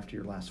 7th, the day after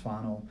your last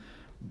final,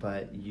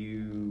 but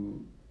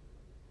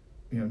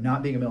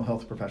not being a mental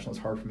health professional, it's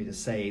hard for me to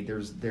say there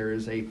is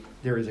a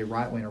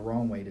right way and a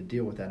wrong way to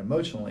deal with that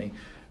emotionally,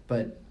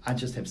 but I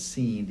just have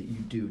seen that you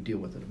do deal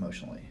with it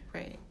emotionally.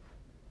 Right.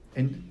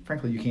 And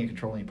frankly, you can't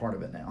control any part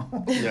of it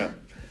now.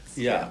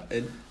 Yeah.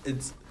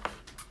 It's.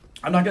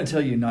 I'm not going to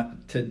tell you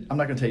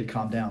to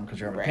calm down because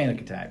you're having a panic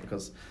attack,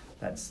 because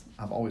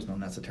I've always known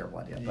that's a terrible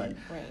idea. But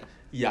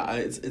yeah,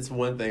 it's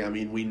one thing. I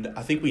mean,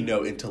 I think we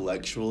know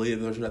intellectually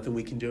that there's nothing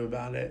we can do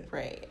about it.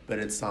 Right. But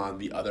it's on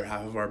the other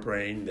half of our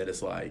brain that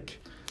is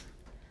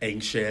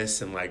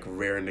anxious and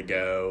raring to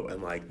go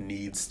and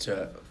needs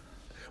to.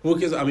 Well,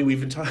 because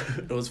we've been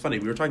talking. It was funny.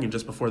 We were talking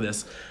just before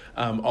this.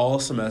 All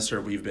semester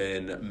we've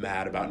been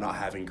mad about not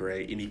having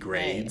any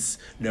grades,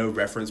 no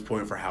reference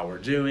point for how we're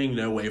doing,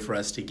 no way for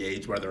us to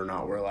gauge whether or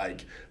not we're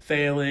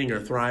failing or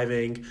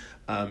thriving,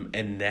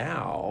 and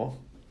now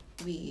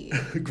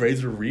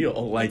grades are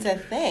real. It's a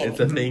thing. It's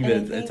a thing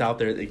it's out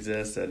there. It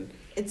exists, and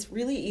it's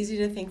really easy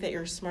to think that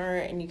you're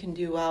smart and you can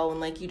do well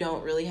when you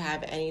don't really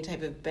have any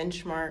type of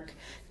benchmark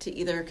to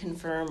either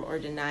confirm or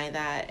deny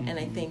that. Mm-hmm. And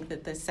I think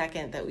that the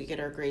second that we get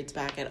our grades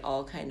back, it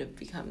all kind of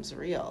becomes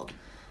real.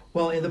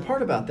 Well, and the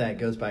part about that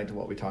goes back to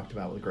what we talked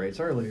about with grades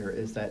earlier,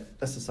 is that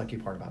that's the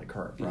sucky part about a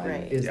curve,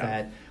 right? Is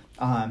that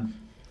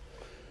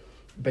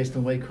based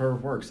on the way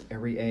curve works,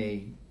 every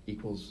A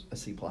equals a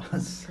C+. Right.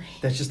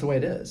 That's just the way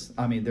it is.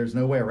 There's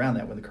no way around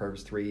that when the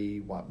curve's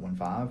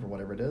 3.15 or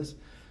whatever it is.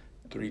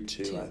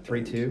 3.2.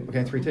 3.2.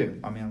 Okay,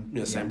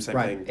 3.2. Same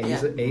right.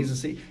 thing. A is a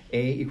C.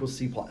 A equals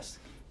C+.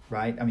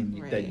 Right.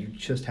 That you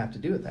just have to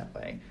do it that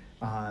way.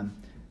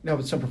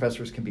 But some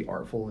professors can be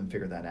artful and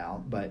figure that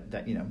out. But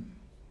that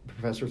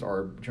professors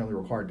are generally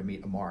required to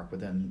meet a mark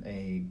within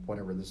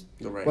whatever the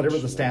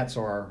stats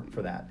are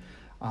for that.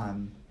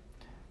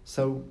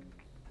 So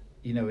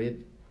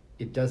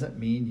it doesn't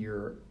mean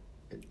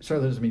it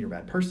certainly doesn't mean you're a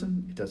bad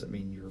person. It doesn't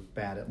mean you're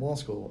bad at law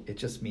school. It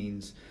just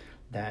means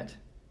that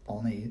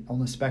on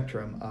the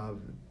spectrum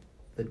of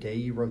the day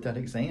you wrote that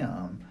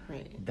exam,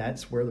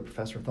 that's where the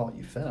professor thought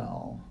you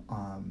fell.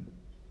 And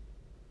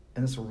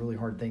it's a really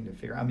hard thing to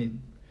figure. I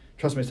mean,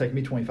 trust me, it's taken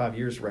me 25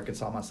 years to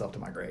reconcile myself to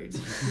my grades.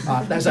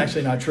 That's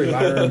actually not true.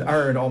 I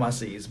earned all my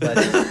C's, but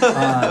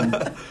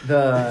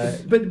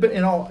but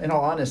in all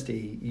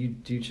honesty, you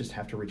do just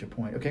have to reach a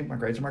point. Okay, my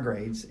grades are my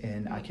grades,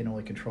 and I can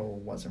only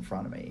control what's in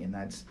front of me, and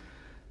that's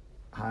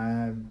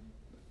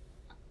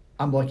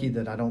I'm lucky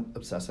that I don't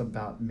obsess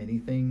about many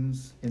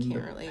things in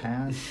the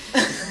past.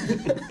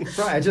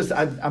 Right,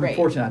 I'm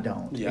fortunate I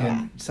don't. Yeah.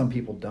 And some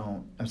people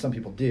don't, and some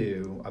people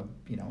do.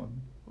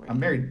 I'm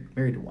married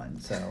to one,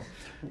 so.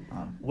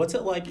 What's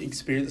it like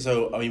experience?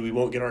 So, I mean, we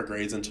won't get our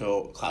grades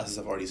until classes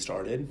have already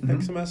started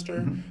next semester.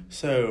 Mm-hmm.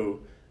 So,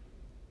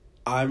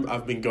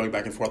 I've been going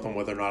back and forth on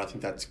whether or not I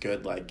think that's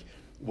good. Like,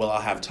 will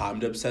I have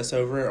time to obsess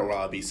over it, or will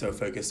I be so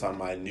focused on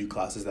my new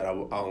classes that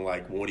I'll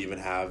won't even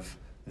have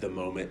the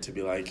moment to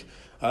be like,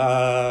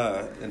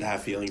 and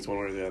have feelings one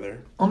way or the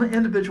other? On an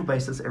individual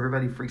basis,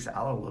 everybody freaks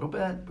out a little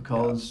bit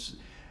because,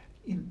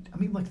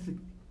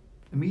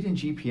 the median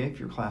GPA for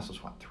your class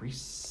was what,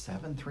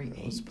 3.7,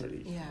 3.8? That's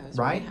pretty. Yeah, it was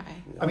right? pretty high.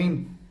 I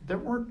mean, there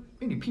weren't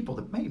many people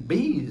that made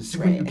B's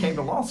when you came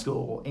to law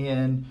school,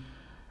 and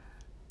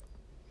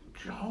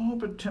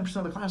but 10%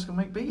 of the class can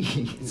make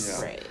B's.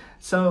 Yeah. Right.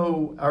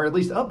 So, or at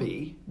least a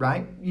B,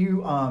 right?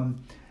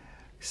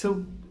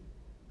 So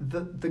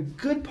the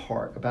good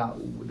part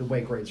about the way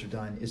grades are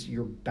done is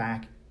you're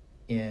back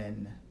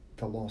in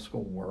the law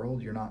school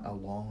world. You're not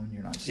alone.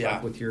 You're not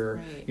stuck with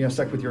your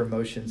stuck with your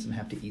emotions and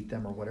have to eat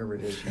them or whatever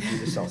it is you do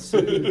to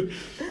self-soothe.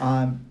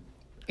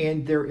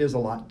 And there is a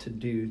lot to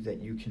do that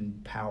you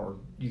can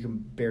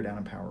bear down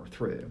and power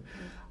through.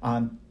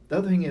 The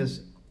other thing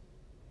is,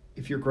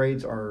 if your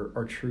grades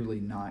are truly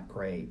not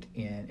great,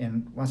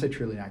 and when I say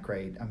truly not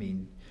great, I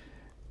mean,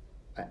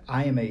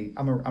 I'm a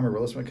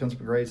realist when it comes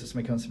to grades. If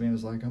somebody comes to me and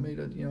is like, I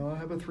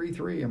have a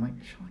 3.3. I'm like,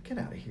 get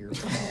out of here.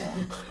 Come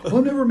on. Well,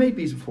 I've never made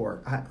B's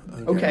before.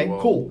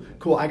 Cool.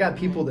 I got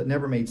people that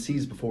never made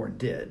C's before and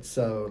did.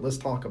 So let's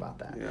talk about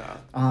that. Yeah.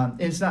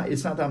 It's not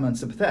that I'm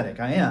unsympathetic.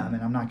 I am,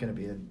 and I'm not going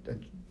to be a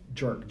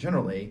jerk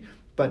generally.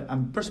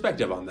 But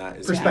perspective on that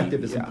is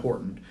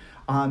important.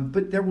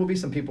 But there will be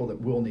some people that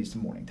will need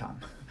some morning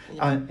time,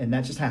 and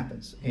that just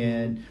happens.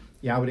 And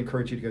I would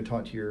encourage you to go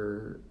talk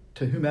to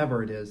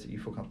whomever it is that you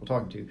feel comfortable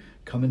talking to.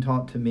 Come and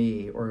talk to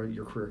me or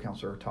your career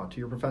counselor, or talk to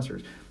your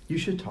professors. You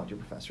should talk to your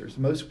professors.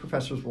 Most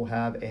professors will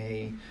have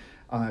a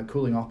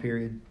cooling off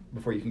period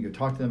before you can go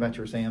talk to them about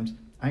your exams.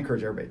 I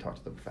encourage everybody to talk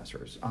to the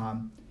professors.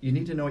 You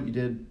need to know what you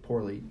did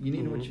poorly. You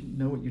need to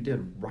know what you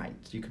did right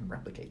so you can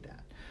replicate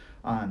that.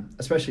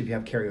 Especially if you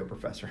have carryover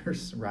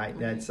professors, right?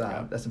 That's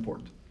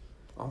important.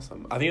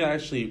 Awesome. I think that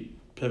actually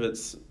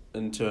pivots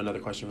into another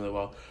question really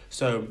well.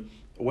 So,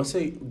 what's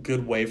a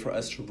good way for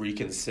us to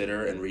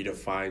reconsider and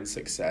redefine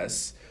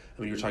success?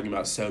 I mean, you're talking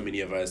about so many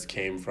of us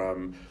came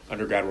from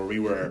undergrad where we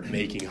were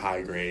making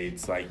high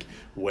grades, like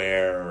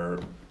where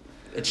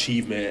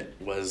achievement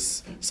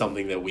was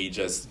something that we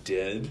just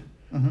did.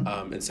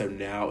 Mm-hmm. And so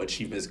now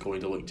achievement is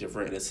going to look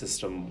different in a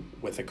system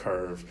with a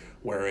curve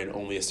wherein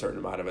only a certain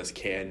amount of us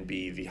can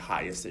be the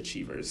highest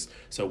achievers.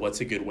 So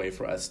what's a good way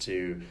for us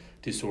to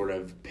sort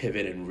of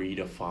pivot and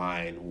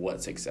redefine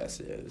what success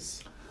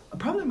is?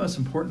 Probably the most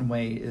important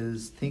way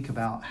is think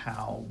about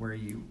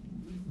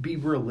be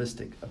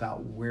realistic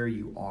about where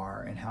you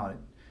are and how it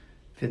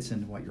fits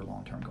into what your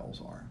long-term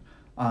goals are.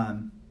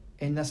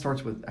 And that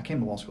starts with, I came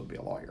to law school to be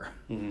a lawyer.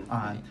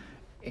 Mm-hmm.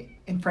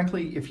 And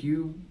frankly, if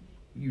you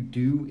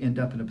do end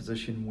up in a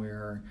position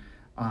where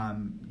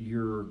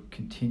your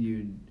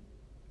continued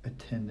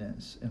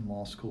attendance in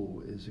law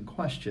school is in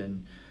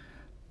question,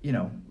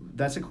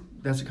 that's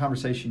a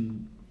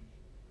conversation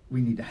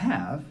we need to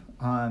have.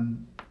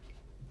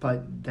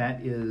 But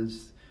that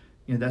is,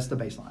 that's the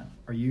baseline.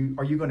 Are you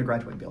going to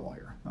graduate and be a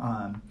lawyer?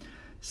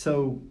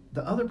 So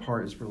the other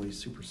part is really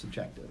super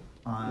subjective.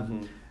 I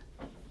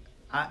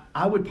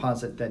would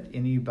posit that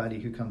anybody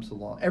who comes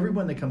to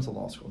everyone that comes to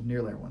law school,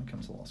 nearly everyone that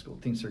comes to law school,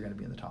 thinks they're going to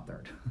be in the top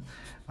third.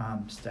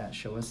 Stats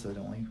show us that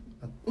only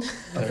a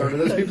third of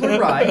those people are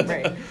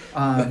right.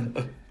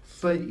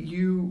 But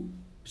you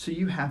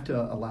have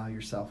to allow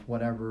yourself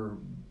whatever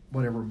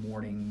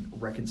morning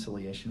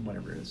reconciliation,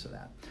 whatever it is to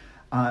that.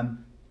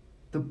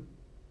 The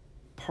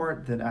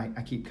part that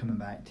I keep coming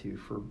back to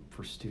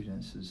for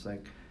students is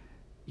like,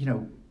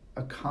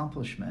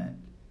 accomplishment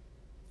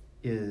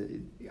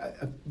is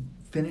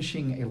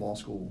finishing a law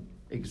school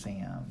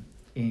exam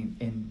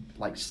and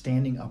like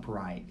standing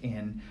upright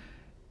and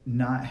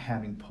not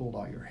having pulled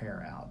all your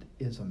hair out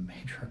is a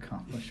major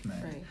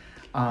accomplishment.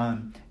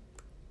 Right.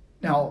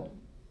 Now,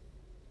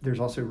 there's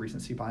also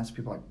recency bias.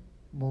 People are like,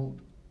 well,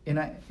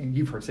 and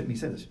you've heard me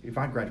say this, if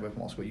I graduate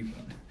from law school, you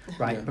can,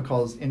 right? Yeah.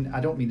 Because, and I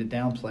don't mean to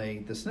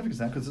downplay the significance of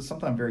that, because it's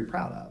something I'm very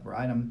proud of,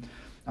 right? I'm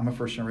a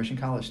first-generation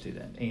college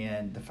student,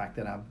 and the fact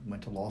that I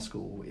went to law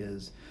school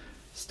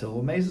still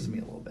amazes me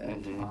a little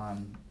bit.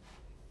 Mm-hmm.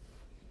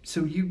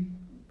 so you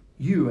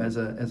as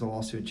a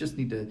law student just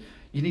need to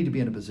be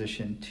in a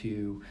position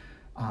to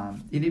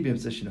you need to be in a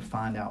position to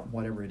find out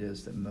whatever it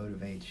is that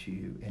motivates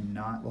you, and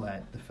not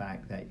let the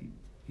fact that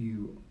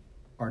you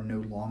are no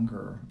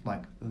longer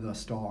like the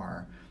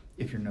star,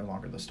 if you're no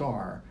longer the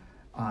star,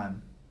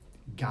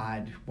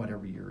 guide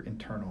whatever your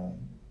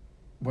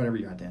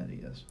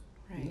identity is.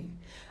 Right.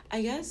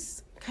 I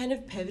guess kind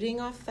of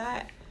pivoting off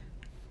that,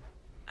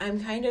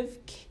 I'm kind of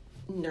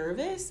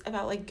nervous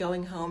about like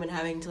going home and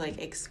having to like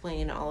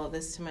explain all of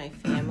this to my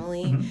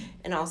family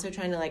and also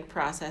trying to like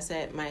process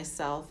it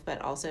myself,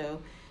 but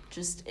also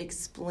just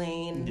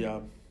explain. Yeah.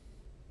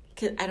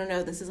 'Cause I don't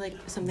know, this is like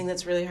something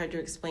that's really hard to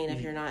explain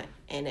if you're not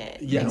in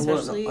it. Yeah,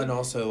 especially, and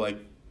also like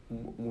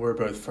we're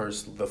both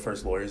the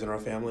first lawyers in our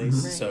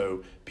families, Right.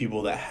 so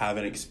people that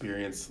haven't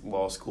experienced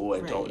law school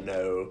and Right. don't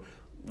know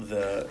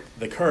the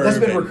curve. That's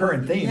been a and-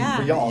 recurring theme Yeah.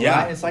 for y'all,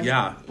 Yeah, right? It's like,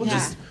 yeah. well,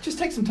 Yeah. just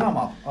take some time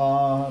off.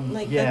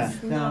 like yeah,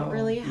 that's not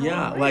really how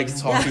Yeah, it like works.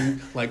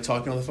 talking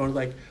on the phone,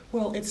 like,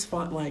 well, it's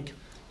fine. Like,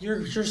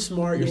 you're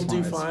smart, You're you'll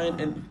do smart, fine,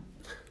 it's and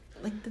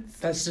Like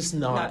that's just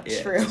not Not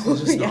it. true. It's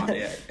just not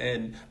Yeah. it.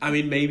 And I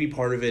mean, maybe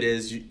part of it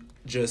is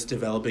just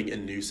developing a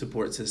new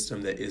support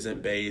system that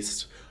isn't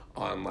based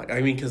on like,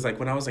 I mean, because like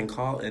when I was in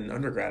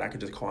undergrad, I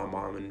could just call my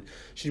mom and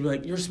she'd be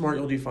like, "You're smart,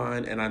 you'll do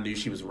fine," and I knew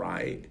she was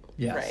right.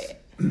 yes.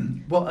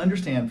 Right. Well,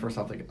 understand first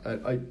off, like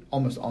I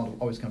almost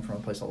always come from a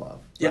place of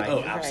love. Yeah. Right?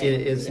 Oh,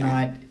 absolutely. It's Yeah.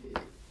 not.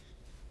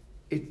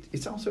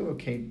 It's also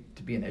okay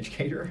to be an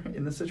educator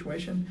in this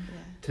situation.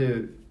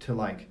 Yeah. To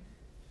like,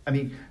 I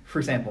mean, for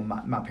example,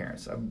 my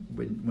parents,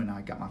 when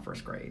I got my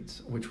first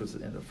grades, which was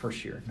the end of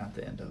first year, not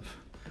the end of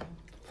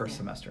first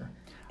semester.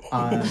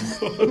 I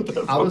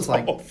was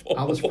like, awful.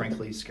 I was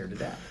frankly scared to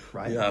death,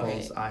 right? Yeah.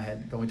 Because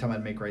the only time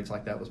I'd make grades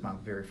like that was my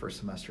very first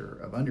semester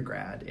of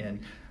undergrad, and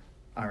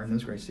I earned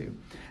those grades too.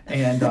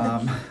 And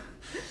I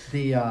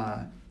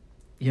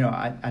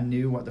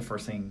knew what the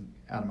first thing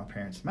out of my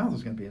parents' mouth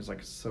was going to be. It was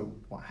like, so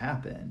what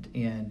happened?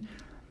 And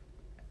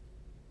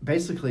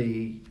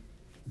basically,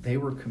 they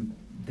were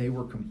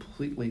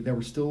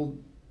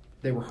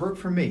hurt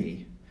for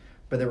me,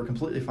 but they were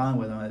completely fine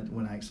with it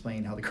when I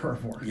explained how the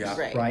curve works. Yeah.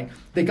 Right.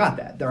 They got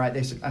that. They're right.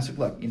 I said,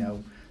 look,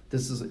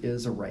 this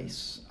is a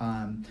race.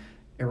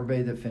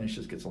 Everybody that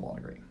finishes gets a law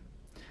degree.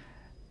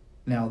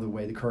 Now, the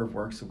way the curve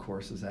works, of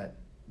course, is that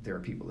there are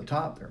people at the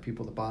top, there are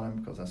people at the bottom,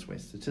 because that's the way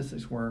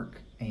statistics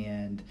work,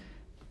 and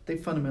they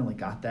fundamentally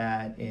got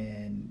that.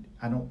 And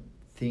I don't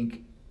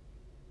think,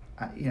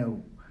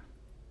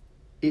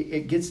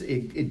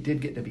 it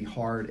did get to be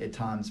hard at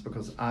times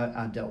because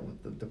I dealt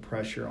with the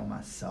pressure on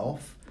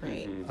myself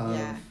Right. Mm-hmm.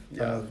 of,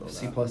 Yeah. of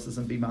C pluses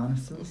and B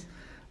minuses.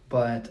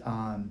 But,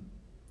 I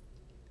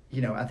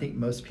think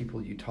most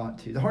people you talk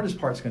to, the hardest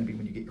part is going to be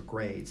when you get your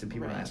grades and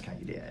people Right. ask how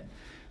you did.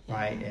 Yeah.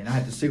 Right. And I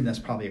have to assume that's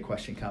probably a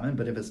question coming,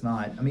 but if it's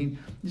not, I mean,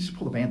 you just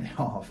pull the Band-Aid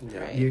off. Yeah.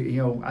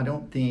 Right. I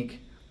don't think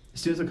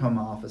students will come in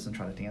my office and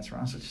try to dance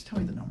around. So just tell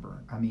me the number.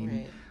 I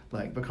mean,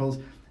 Right. because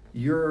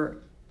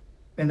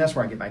and that's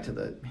where I get back to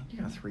man, you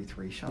got a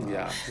 3.3. Shut up.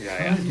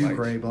 Yeah. I do Like,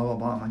 great. Blah blah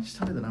blah. I'm like, just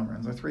tell me the number.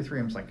 And I was like 3.3.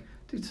 I was like,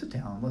 dude, sit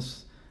down.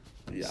 Let's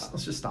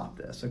just stop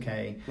this,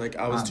 okay? Like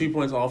I was 2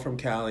 points off from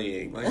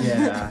Callieing. Like,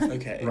 Yeah.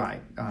 okay.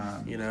 Right.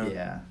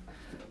 Yeah.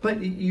 But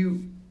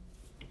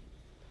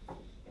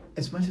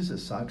as much as it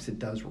sucks, it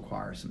does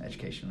require some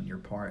education on your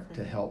part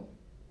to help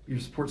your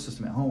support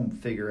system at home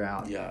figure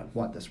out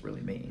what this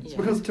really means. Yeah.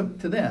 Because to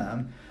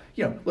them,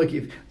 look,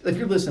 if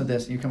you're listening to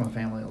this and you come from a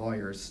family of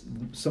lawyers,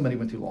 somebody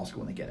went through law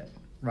school and they get it,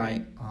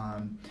 right?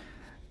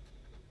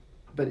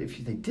 But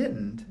if they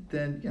didn't,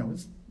 then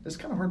it's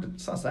kind of hard to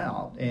suss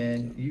out.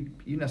 And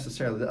you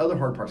necessarily, the other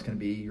hard part's going to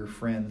be your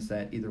friends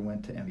that either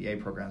went to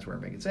MBA programs where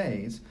everybody gets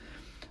A's,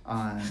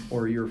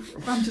 or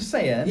I'm just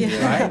saying,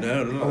 Yeah. right?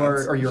 No,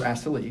 or you're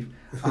asked to leave,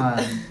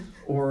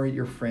 or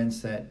your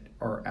friends that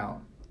are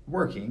out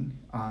working,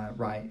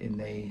 right? And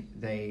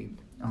they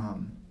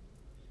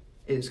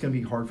it's going to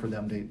be hard for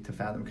them to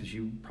fathom because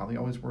you probably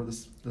always were the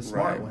smart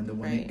Right. one, the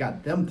one Right. that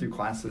got them through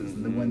classes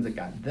and the ones that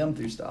got them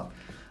through stuff.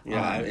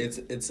 Yeah,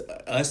 it's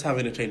us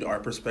having to change our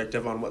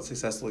perspective on what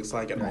success looks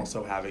like, and Right.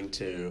 also having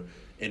to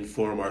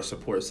inform our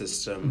support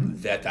system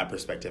that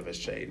perspective has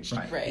changed.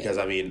 Right. Because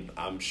I mean,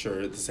 I'm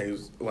sure the same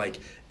like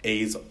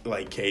A's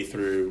like K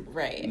through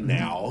Right.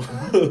 now,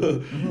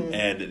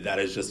 and that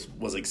is just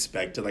was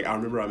expected. Like I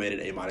remember I made an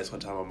A- one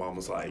time. My mom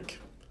was like,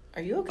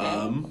 Are you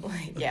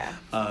okay? Yeah.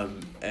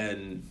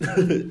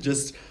 and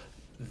just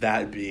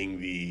that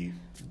being the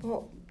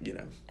Well,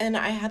 and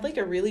I had like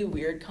a really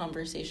weird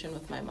conversation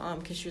with my mom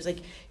because she was like,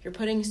 "You're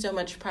putting so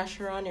much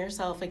pressure on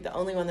yourself. Like the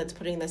only one that's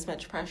putting this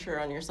much pressure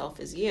on yourself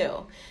is you."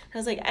 And I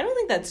was like, "I don't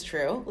think that's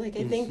true. Like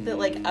I think that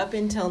like up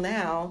until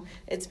now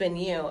it's been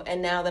you,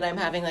 and now that I'm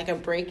having like a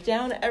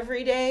breakdown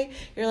every day,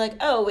 you're like,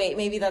 oh wait,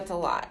 maybe that's a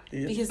lot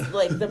because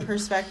like the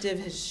perspective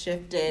has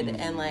shifted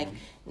and like."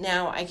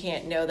 Now I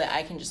can't know that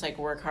I can just like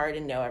work hard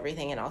and know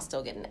everything and I'll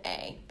still get an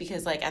A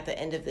because like at the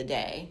end of the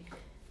day,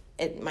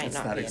 it might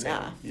not be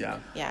enough. Yeah.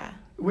 Yeah.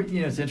 Well,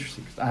 it's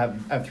interesting because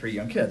I have 3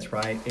 young kids,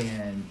 right?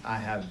 And I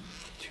have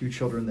 2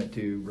 children that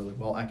do really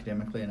well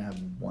academically, and I have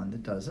one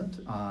that doesn't.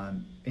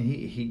 And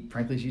he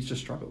frankly, he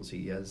just struggles.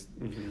 He has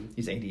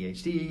he's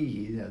ADHD.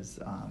 He has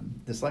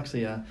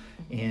dyslexia,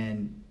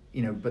 and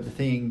But the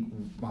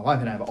thing my wife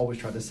and I have always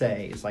tried to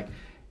say is like,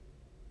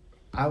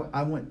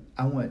 I want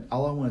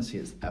all I want to see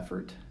is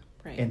effort,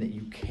 right. and that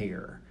you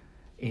care,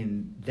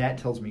 and that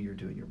tells me you're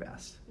doing your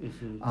best.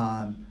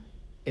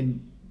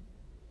 And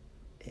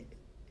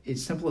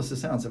as simple as it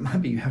sounds, it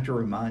might be you have to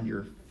remind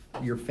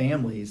your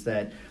families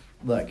that,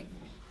 look,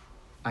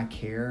 I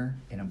care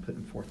and I'm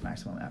putting forth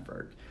maximum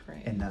effort.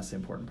 Right. And that's the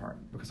important part,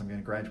 because I'm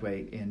going to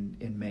graduate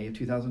in May of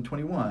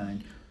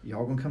 2021.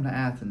 Y'all going to come to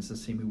Athens and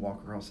see me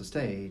walk across the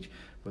stage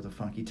with a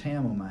funky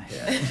tam on my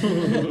head.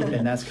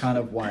 And that's kind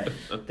of what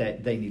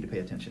that they need to pay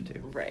attention to.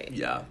 Right.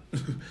 Yeah.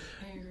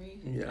 I agree.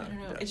 Yeah. I don't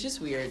know. It's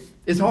just weird.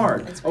 It's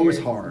hard. It's always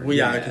weird. hard. Well,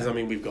 yeah, because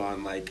we've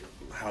gone like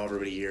however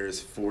many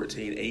years,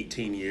 14,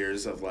 18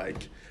 years of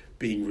like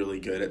being really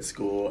good at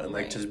school and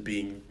like just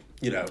being,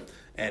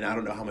 and I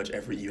don't know how much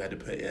effort you had to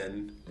put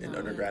in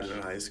undergrad and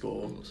in high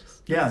school.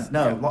 Yeah,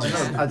 no,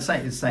 I'd say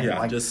it's same.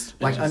 Yeah,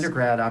 like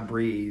undergrad, I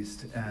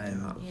breezed,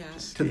 and Yeah.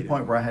 to the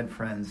point where I had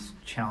friends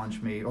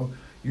challenge me, "Oh,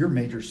 your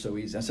major's so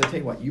easy." I said, "Tell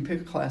you what, you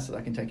pick a class that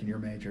I can take in your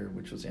major,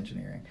 which was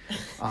engineering,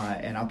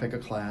 and I'll pick a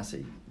class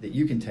that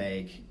you can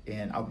take,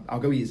 and I'll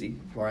go easy,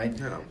 all right?"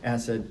 Yeah.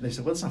 And they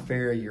said, "Well, it's not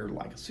fair. You're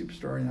like a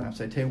superstar." And I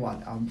said, "Tell you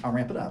what, I'll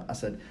ramp it up." I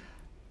said,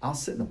 "I'll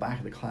sit in the back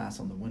of the class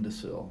on the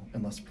windowsill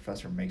unless the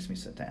professor makes me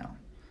sit down."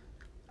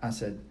 I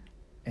said,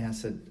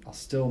 I'll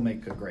still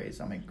make good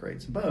grades. I'll make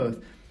grades in both.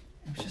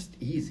 It was just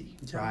easy,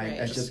 right?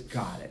 I just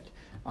got it.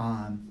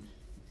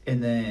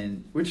 And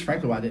then, which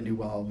frankly why I didn't do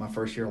well my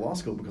first year of law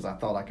school, because I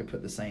thought I could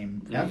put the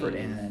same effort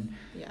in.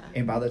 Yeah.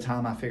 And by the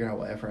time I figured out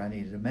what effort I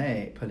needed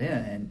to put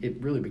in,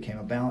 it really became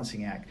a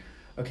balancing act.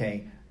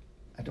 Okay,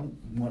 I don't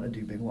want to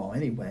do big law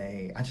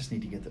anyway. I just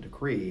need to get the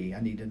degree.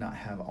 I need to not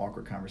have an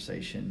awkward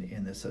conversation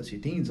in the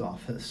associate dean's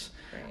office.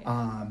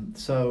 Right.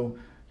 So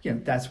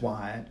that's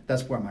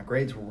where my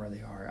grades were where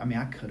they are. I mean,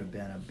 I could have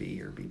been a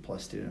B or B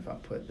plus student if I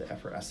put the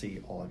effort I see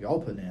all of y'all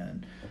put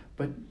in,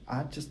 but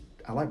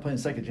I like playing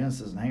Sega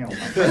Genesis and hanging out with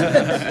my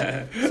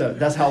friends. So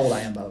that's how old I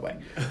am, by the way.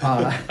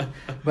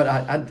 But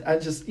I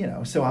just,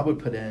 so I'd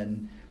put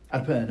in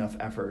enough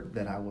effort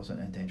that I wasn't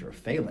in danger of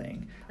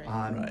failing.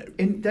 Right.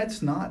 And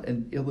that's not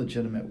an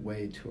illegitimate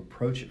way to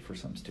approach it for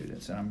some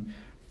students. And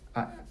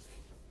I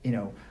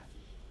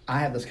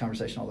have this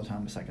conversation all the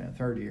time with second and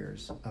third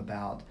years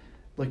about,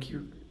 look,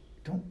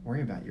 don't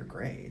worry about your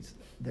grades.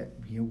 That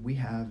we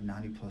have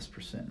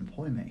 90+%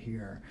 employment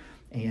here,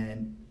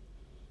 and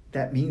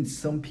that means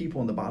some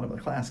people in the bottom of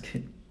the class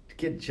can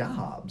get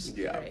jobs.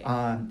 Yeah. Right.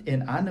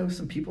 And I know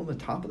some people in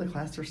the top of the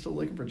class are still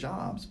looking for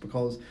jobs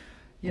because,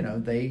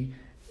 they,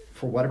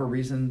 for whatever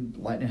reason,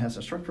 lightning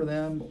hasn't struck for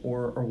them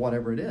or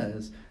whatever it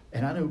is.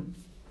 And I know,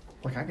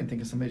 like, I can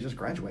think of somebody just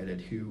graduated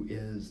who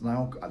is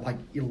now like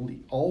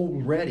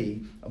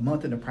already a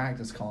month into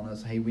practice calling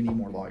us, "Hey, we need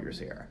more lawyers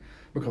here,"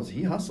 because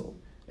he hustled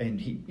and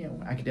he,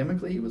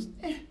 academically he was,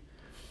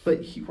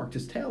 but he worked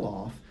his tail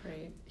off.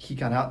 Right. He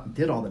got out and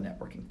did all the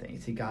networking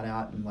things. He got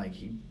out and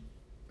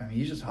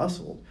he just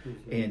hustled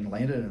and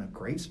landed in a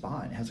great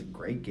spot and has a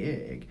great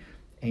gig.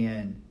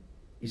 And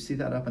you see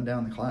that up and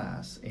down the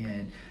class.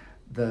 And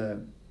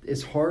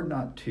it's hard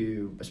not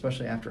to,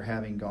 especially after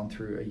having gone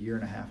through a year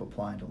and a half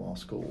applying to law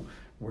school,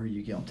 where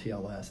you get on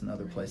TLS and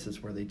other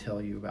places where they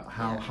tell you about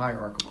how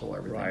hierarchical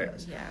everything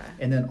is. Yeah.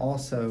 And then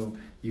also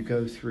you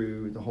go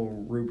through the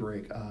whole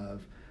rubric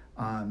of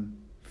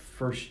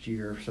first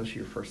year, especially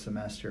your first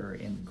semester,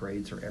 and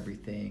grades are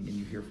everything, and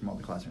you hear from all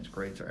the classmates,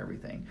 grades are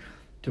everything,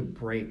 to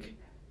break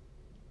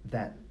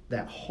that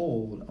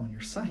hold on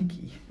your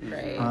psyche.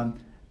 Right.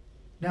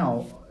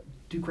 Now,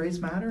 do grades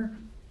matter?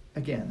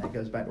 Again, that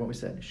goes back to what we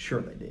said.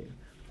 Sure they do,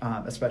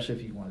 especially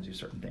if you want to do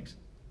certain things.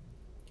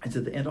 Is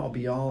it the end-all,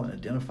 be-all, an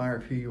identifier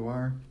of who you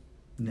are?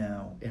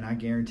 No, and I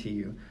guarantee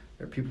you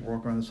there are people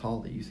walking around this hall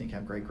that you think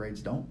have great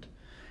grades don't.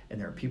 And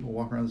there are people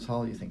walking around this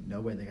hall you think,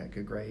 no way, they got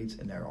good grades,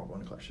 and they're all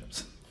going to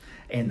clerkships.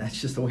 And that's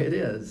just the way it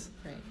is.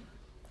 Right.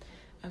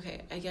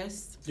 Okay, I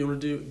guess. Do you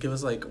want to give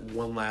us like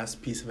one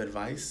last piece of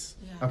advice?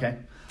 Yeah. Okay.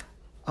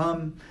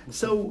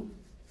 So,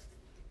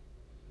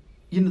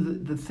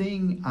 the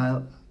thing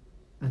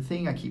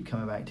I keep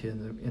coming back to,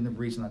 and the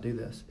reason I do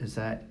this, is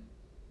that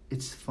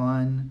it's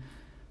fun.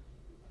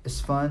 It's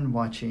fun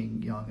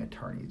watching young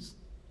attorneys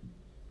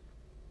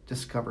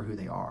discover who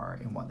they are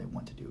and what they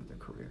want to do with their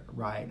career,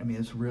 right? I mean,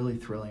 it's really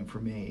thrilling for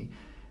me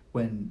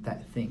when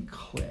that thing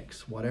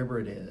clicks, whatever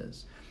it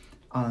is.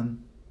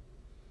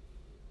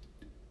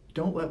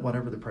 Don't let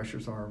whatever the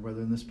pressures are, whether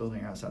in this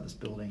building or outside this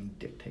building,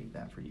 dictate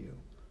that for you.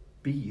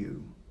 Be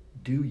you.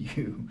 Do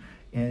you.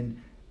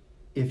 And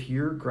if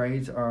your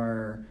grades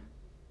are,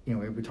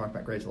 we talk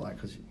about grades a lot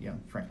because,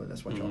 frankly,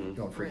 that's what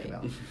y'all are freaked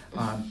about.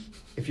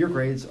 If your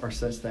grades are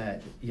such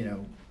that,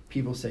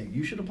 people say,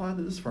 you should apply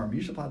to this firm,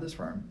 you should apply to this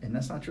firm, and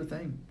that's not your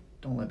thing,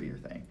 don't let it be your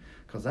thing.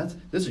 Because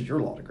this is your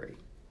law degree.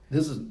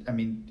 This is,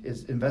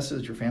 as invested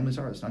as your families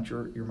are, it's not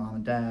your mom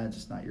and dad's,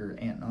 it's not your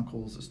aunt and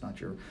uncles, it's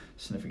not your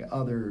significant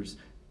others.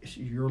 it's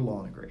your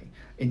law degree.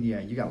 And yeah,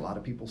 you got a lot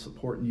of people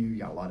supporting you. You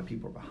got a lot of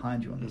people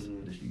behind you on this.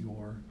 But it's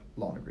your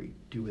law degree.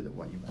 Do with it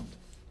what you want.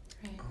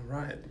 Right. All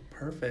right.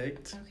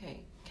 Perfect. Okay.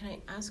 Can I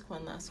ask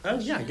one last Oh,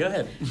 question? yeah. Go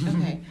ahead.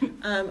 Okay.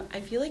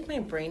 I feel like my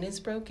brain is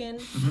broken.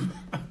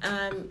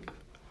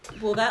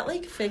 Will that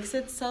like fix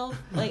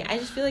itself? Like, I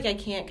just feel like I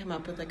can't come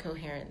up with a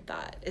coherent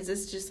thought. Is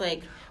this just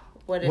like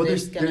what it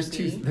is going to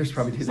be? There's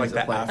probably two things like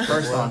at play. that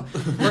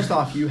First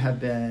off, you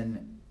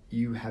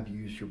have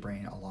used your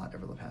brain a lot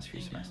over the past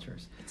few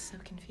semesters. It's so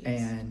confused.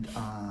 And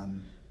I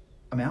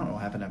don't know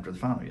what happened after the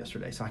final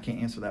yesterday, so I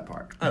can't answer that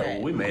part. Oh,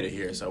 well, we made it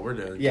here, so we're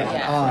doing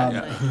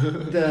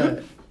Yeah.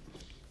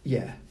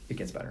 Yeah, it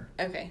gets better.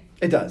 Okay.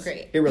 It does.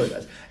 Great. It really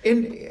does.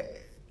 And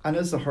I know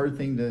it's a hard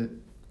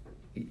thing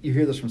you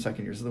hear this from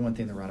second years. This is the one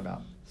thing they're right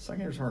about.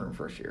 Second year's harder than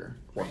first year,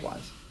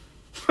 work-wise.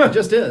 It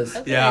just is.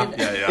 Okay. Yeah.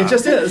 It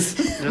just is.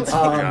 That's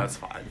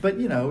fine. But,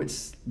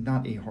 it's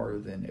not any harder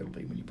than it'll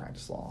be when you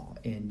practice law.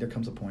 And there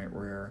comes a point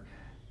where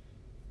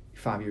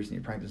 5 years in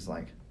your practice is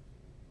like,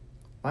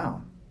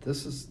 wow,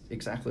 this is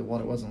exactly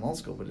what it was in law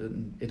school, but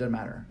it doesn't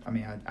matter. I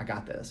mean, I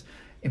got this.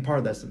 And part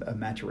of that's a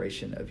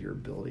maturation of your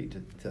ability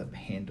to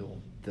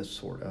handle this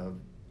sort of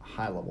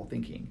high-level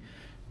thinking.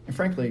 And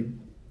frankly,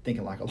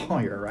 thinking like a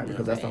lawyer, right?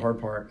 Because that's the hard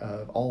part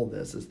of all of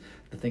this is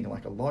the thinking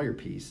like a lawyer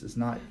piece is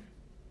not,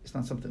 it's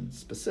not something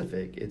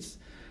specific. It's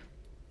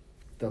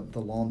the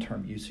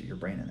long-term use of your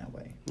brain in that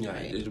way. Yeah,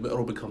 Right.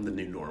 it'll become the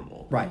new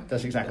normal. Right.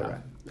 That's exactly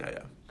right. Yeah.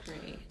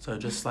 Great. So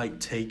just like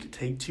take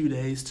 2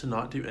 days to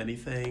not do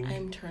anything.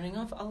 I'm turning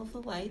off all of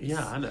the lights.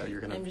 Yeah, I know you're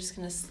gonna. I'm just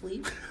gonna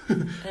sleep.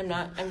 And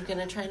I'm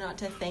gonna try not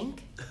to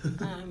think.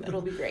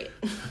 It'll be great.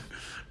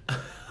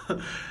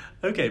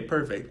 Okay,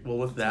 perfect. Well,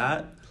 with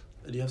that,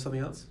 do you have something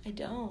else? I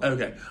don't.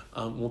 Okay.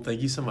 Well,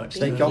 thank you so much.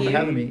 Thank y'all for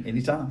having me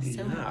anytime.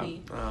 So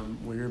happy.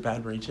 We're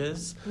Bad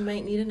Breaches. We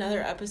might need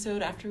another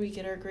episode after we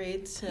get our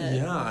grades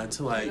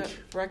to like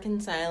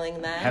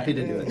reconciling that. Happy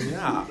to do it.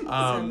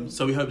 Yeah.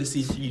 So we hope to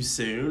see you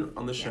soon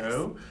on the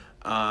show.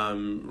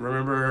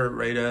 Remember,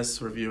 rate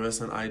us, review us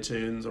on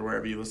iTunes or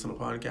wherever you listen to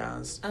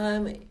podcasts.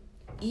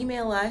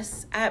 Email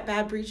us at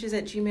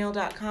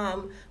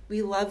badbreaches@gmail.com.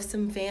 We love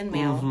some fan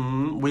mail.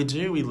 Mm-hmm. We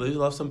do. We really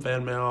love some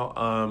fan mail.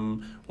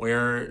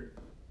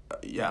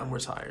 We're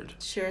tired.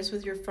 Share us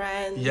with your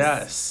friends.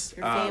 Yes.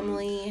 Your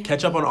family.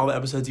 Catch up on all the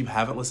episodes you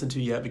haven't listened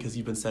to yet because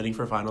you've been studying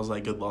for finals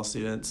like good law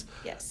students.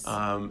 Yes.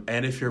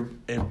 And if you're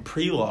in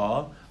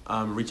pre-law,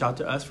 reach out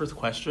to us for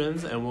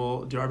questions and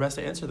we'll do our best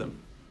to answer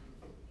them.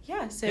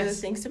 Yeah, so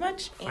Yes. thanks so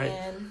much, All right.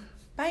 and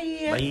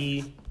bye.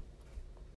 Bye.